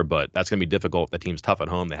anymore, but that's going to be difficult. That team's tough at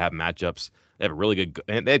home. They have matchups. They have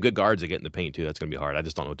they have good guards that get in the paint too. That's going to be hard. I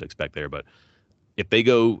just don't know what to expect there. But if they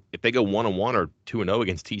go 1-1 or 2-0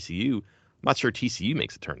 against TCU, I'm not sure TCU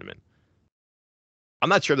makes the tournament. I'm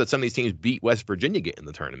not sure that some of these teams beat West Virginia get in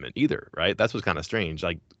the tournament either, right? That's what's kind of strange.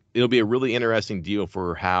 Like, it'll be a really interesting deal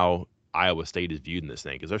for how Iowa State is viewed in this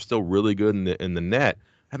thing, because they're still really good in the net.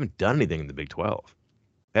 Haven't done anything in the Big 12.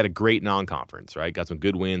 They had a great non-conference, right? Got some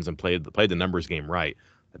good wins and played the numbers game right.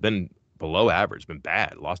 They've been below average, been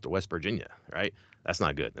bad. Lost to West Virginia, right? That's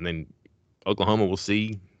not good. And then Oklahoma, we'll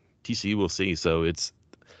see. TCU, we'll see. So it's,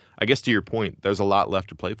 I guess to your point, there's a lot left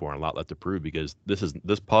to play for and a lot left to prove, because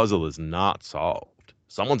this puzzle is not solved.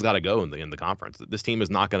 Someone's got to go in the conference. This league is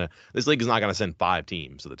not going to send 5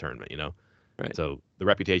 teams to the tournament, Right. So the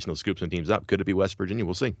reputation will scoop some teams up. Could it be West Virginia?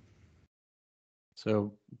 We'll see.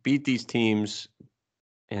 So beat these teams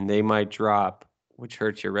and they might drop, which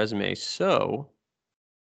hurts your resume. So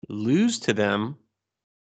lose to them,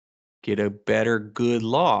 get a better good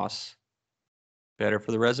loss, better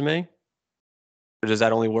for the resume? Or does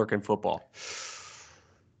that only work in football?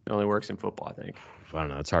 It only works in football, I think. I don't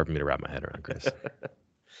know. It's hard for me to wrap my head around, Chris.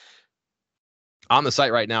 On the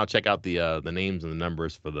site right now, check out the names and the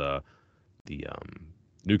numbers for the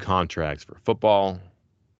new contracts for football.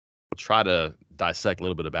 We'll try to dissect a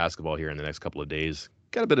little bit of basketball here in the next couple of days.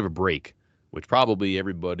 Got a bit of a break, which probably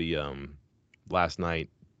everybody last night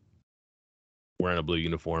wearing a blue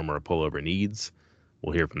uniform or a pullover needs.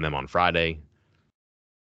 We'll hear from them on Friday.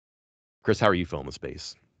 Chris, how are you feeling the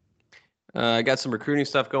space? I got some recruiting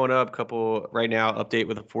stuff going up. Couple right now. Update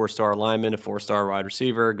with a 4-star lineman, a 4-star wide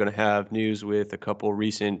receiver. Going to have news with a couple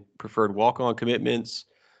recent preferred walk-on commitments.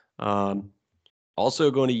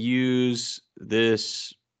 Also going to use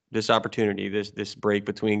this opportunity, this break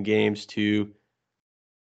between games to.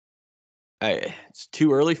 It's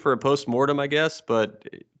too early for a post-mortem, I guess, but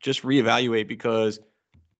just reevaluate because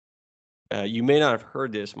you may not have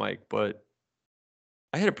heard this, Mike, but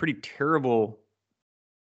I had a pretty terrible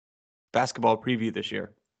basketball preview this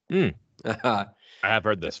year. I have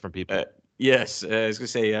heard this from people. Yes, I was going to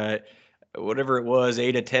say, whatever it was,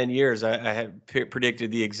 8 to 10 years, I had predicted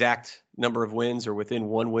the exact number of wins or within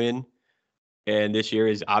one win. And this year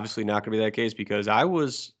is obviously not going to be that case because I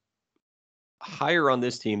was higher on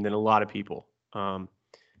this team than a lot of people.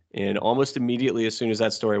 And almost immediately, as soon as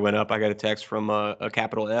that story went up, I got a text from a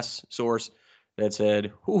capital S source that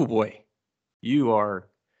said, "Oh boy, you are."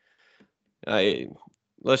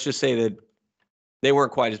 Let's just say that they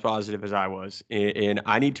weren't quite as positive as I was, and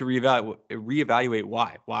I need to reevaluate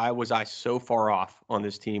why. Why was I so far off on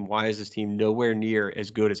this team? Why is this team nowhere near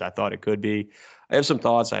as good as I thought it could be? I have some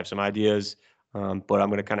thoughts. I have some ideas. But I'm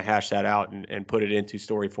going to kind of hash that out and put it into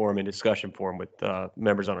story form and discussion form with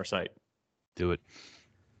members on our site. Do it.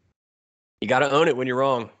 You got to own it when you're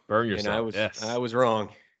wrong. Burn yourself. And I was wrong.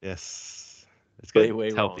 Yes. It's good. Way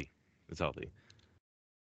it's wrong. Healthy. It's healthy.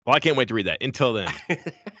 Well, I can't wait to read that. Until then.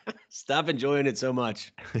 Stop enjoying it so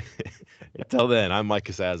much. Until then, I'm Mike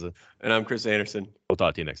Casaza. And I'm Chris Anderson. We'll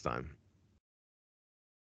talk to you next time.